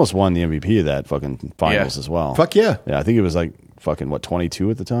Yeah, he almost won the MVP of that fucking finals as well. Fuck yeah. Yeah, I think it was like fucking 22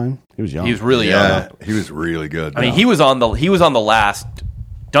 at the time. He was young. He was really Yeah, young. he was really good. I mean, he was on the last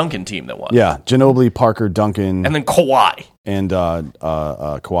Duncan team that won. Yeah, Ginobili, Parker, Duncan, And then Kawhi. and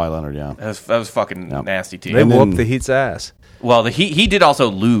Kawhi Leonard. Yeah, That was fucking nasty team. They And then- whooped the Heat's ass. Well, the Heat, he did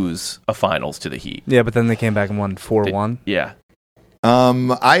also lose a finals to the Heat. Yeah, but then they came back and won 4-1. Yeah.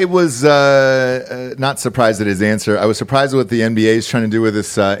 I was not surprised at his answer. I was surprised at what the NBA is trying to do with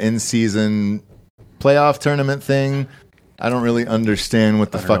this in-season playoff tournament thing. I don't really understand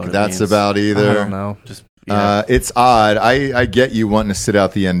what the I don't know fuck what it that's means. about either. I don't know. Just yeah. It's odd. I get you wanting to sit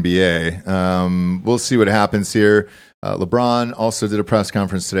out the NBA. We'll see what happens here. LeBron also did a press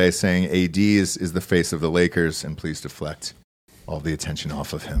conference today saying AD is the face of the Lakers, and please deflect all the attention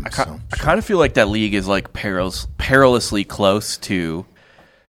off of him. I kind of feel like that league is like perilously close to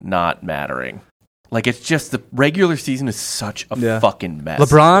not mattering. Like, it's just the regular season is such a fucking mess.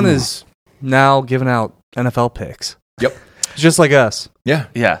 LeBron is now giving out NFL picks. Yep. Just like us. Yeah.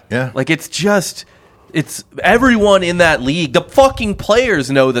 Yeah. Like, it's everyone in that league. The fucking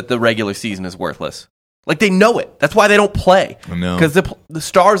players know that the regular season is worthless. Like, they know it. That's why they don't play. I know. Because the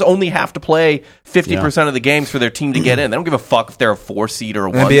Stars only have to play 50% of the games for their team to get in. They don't give a fuck if they're a 4 seed or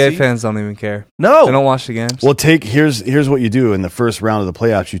a 1 NBA seed. fans don't even care. No. They don't watch the games. Well, here's what you do in the first round of the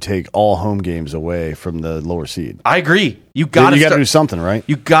playoffs. You take all home games away from the lower seed. I agree. You got to do something, right?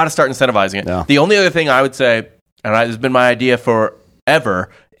 You got to start incentivizing it. Yeah. The only other thing I would say, and this has been my idea forever,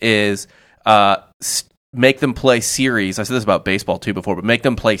 is make them play series. I said this about baseball too before, but make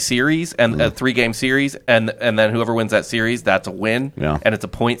them play series and a 3-game series, and then whoever wins that series, that's a win. Yeah. And it's a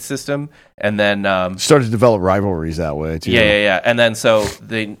point system, and then Start to develop rivalries that way too. yeah. And then so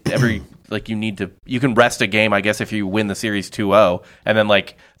they you can rest a game, I guess, if you win the series 2-0, and then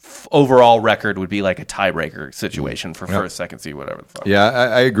like overall record would be like a tiebreaker situation for first, second seed, whatever the fuck. Yeah,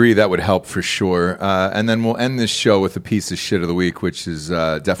 I agree. That would help for sure. And then we'll end this show with a piece of shit of the week, which is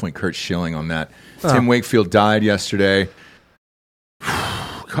definitely Kurt Schilling on that. Tim Wakefield died yesterday.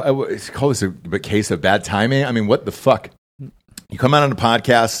 Call this a case of bad timing. I mean, what the fuck? You come out on a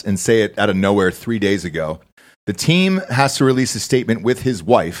podcast and say it out of nowhere 3 days ago. The team has to release a statement with his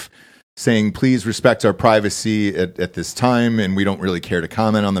wife saying, please respect our privacy at this time, and we don't really care to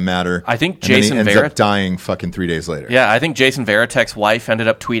comment on the matter. I think And then Jason he ends Verrett up dying fucking 3 days later. Yeah, I think Jason Veritek's wife ended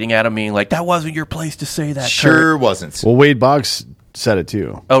up tweeting at him being like, that wasn't your place to say that, Sure Kurt. wasn't. Well, Wade Boggs said it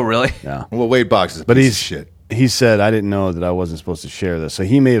too. Oh, really? Yeah. Well, Wade Boggs is a But piece of shit. he said, I didn't know that I wasn't supposed to share this. So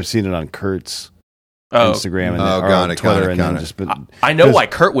he may have seen it on Kurt's Oh, Instagram and Oh, or got on it, Twitter. got it, And got then it. just, but, I know 'cause- why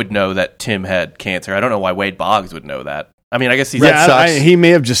Kurt would know that Tim had cancer. I don't know why Wade Boggs would know that. I mean, I guess he's... Red Sox. he may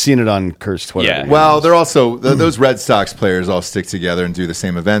have just seen it on Kurt's Twitter. Yeah. to be Well, honest. they're also those Red Sox players all stick together and do the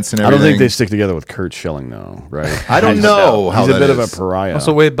same events and I everything. don't think they stick together with Kurt Schilling, though, right? I don't know how He's a that bit of is. a pariah.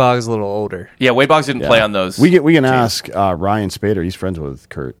 Also, Wade Boggs is a little older. Yeah, Wade Boggs didn't Yeah. play on those. We can ask Ryan Spader. He's friends with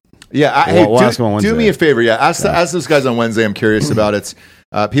Kurt. Yeah, We'll ask him on do Wednesday. me a favor. Yeah, ask those guys on Wednesday. I'm curious about it.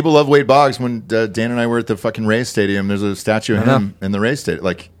 People love Wade Boggs. When Dan and I were at the fucking Rays Stadium, there's a statue of him in the Rays Stadium.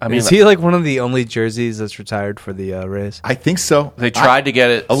 Like, I mean, Is he like one of the only jerseys that's retired for the Rays? I think so. they tried to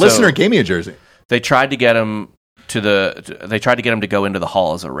get it... A listener gave me a jersey. They tried to get him they tried to get him to go into the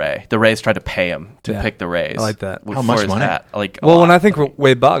Hall as a Ray. The Rays tried to pay him to Yeah. pick the Rays. I like that. for How much his money? hat. Like, a Well, lot. when I think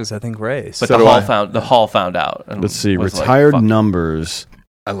Wade Boggs, I think Rays. But So the do Hall I. found out. And Let's see. was like, Retired fuck. numbers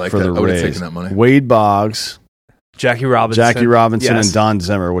I like for that. the I would have Rays. taken that money. Wade Boggs, Jackie Robinson. Yes. and Don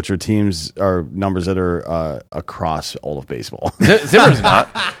Zimmer, which are numbers that are across all of baseball. Zimmer's not.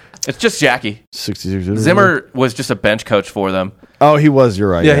 It's just Jackie. 66. Zimmer was just a bench coach for them. Oh, he was. You're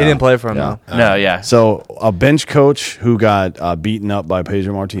right. Yeah, he didn't play for him, Yeah. though. No, yeah. So a bench coach who got beaten up by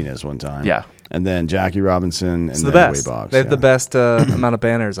Pedro Martinez one time. Yeah. And then Jackie Robinson and It's then the best. Wade Boggs. They have the best amount of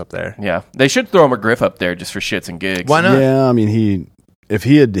banners up there. Yeah. They should throw McGriff up there just for shits and gigs. Why not? Yeah, I mean if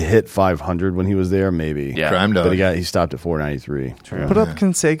he had hit 500 when he was there, maybe. Yeah. Crime dog. But he stopped at 493. True. Put up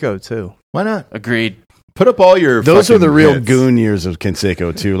Canseco, too. Why not? Agreed. Put up all your. Those are fucking the real hits. goon years of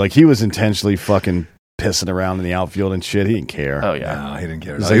Canseco too. Like he was intentionally fucking pissing around in the outfield and shit. He didn't care. Oh, yeah. No, he didn't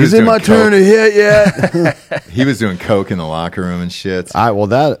care. He's He like, was is it doing my turn coke. to hit yet? He was doing coke in the locker room and shit. Well,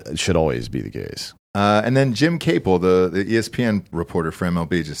 that should always be the case. And then Jim Capel, the ESPN reporter for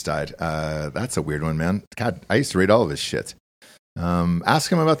MLB, just died. That's a weird one, man. God, I used to read all of his shit.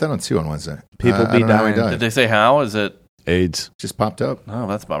 Ask him about that on Wednesday. People I be don't know how he dying. died. Did they say how? Is it? AIDS. Just popped up. Oh,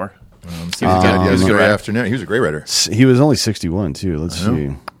 that's a bummer. He was good. He was a good afternoon. He was a great writer. He was only 61 too. Let's I know.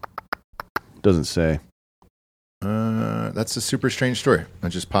 see. Doesn't say. That's a super strange story. That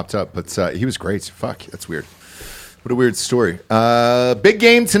just popped up, but he was great. Fuck, that's weird. What a weird story. Big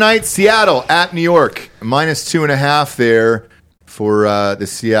game tonight, Seattle at New York. -2.5 there for the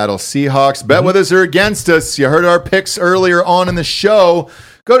Seattle Seahawks. Bet with us or against us. You heard our picks earlier on in the show.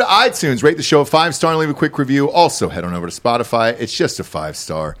 Go to iTunes, rate the show a 5-star, and leave a quick review. Also, head on over to Spotify. It's just a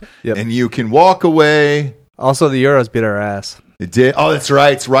 5-star. Yep. And you can walk away. Also, the Euros beat our ass. It did. Oh, that's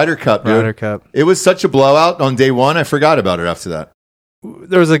right. It's Ryder Cup, dude. Ryder Cup. It was such a blowout on day one. I forgot about it after that.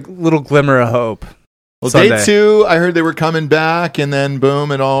 There was a little glimmer of hope. Well, Sunday. day two, I heard they were coming back, and then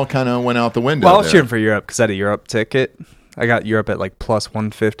boom, it all kind of went out the window. Well, I was there. cheering for Europe because I had a Europe ticket. I got Europe at like plus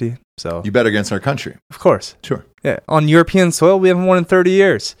 150. So, You bet against our country. of course. Sure. Yeah. On European soil, we haven't won in 30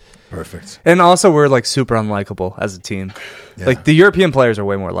 years. Perfect. And also, we're like super unlikable as a team. Yeah. Like the European players are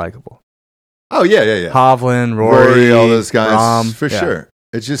way more likable. Oh, yeah. Hovland, Rory, all those guys. Rahm. For Yeah. sure.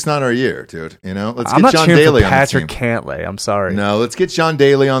 It's just not our year, dude. You know, let's I'm get not John cheering Daly for on the Patrick team. Cantlay. I'm sorry. No, let's get John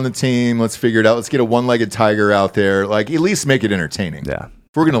Daly on the team. Let's figure it out. Let's get a one-legged tiger out there. Like, at least make it entertaining. Yeah.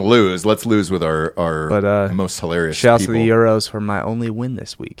 If we're going to lose, let's lose with our But, most hilarious Shouts people. to the Euros for my only win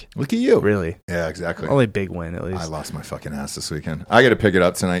this week. Look at you. Really. Yeah, exactly. Only big win, at I least. lost my fucking ass this weekend. I got to pick it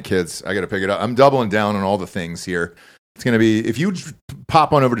up tonight, kids. I got to pick it up. I'm doubling down on all the things here. It's going to be, if you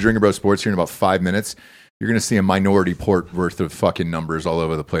pop on over to Drinking Bro Sports here in about 5 minutes, you're going to see a minority port worth of fucking numbers all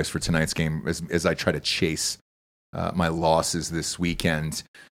over the place for tonight's game as I try to chase my losses this weekend.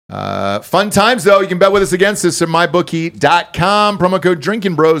 Fun times, though. You can bet with us against us at mybookie.com. Promo code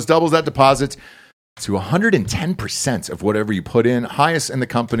Drinking Bros doubles that deposit to 110% of whatever you put in. Highest in the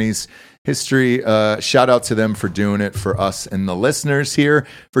company's history. Shout out to them for doing it for us and the listeners here.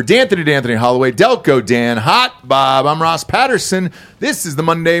 For D'Anthony Holloway, Delco Dan, Hot Bob, I'm Ross Patterson. This is the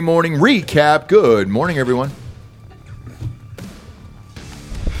Monday Morning Recap. Good morning, everyone.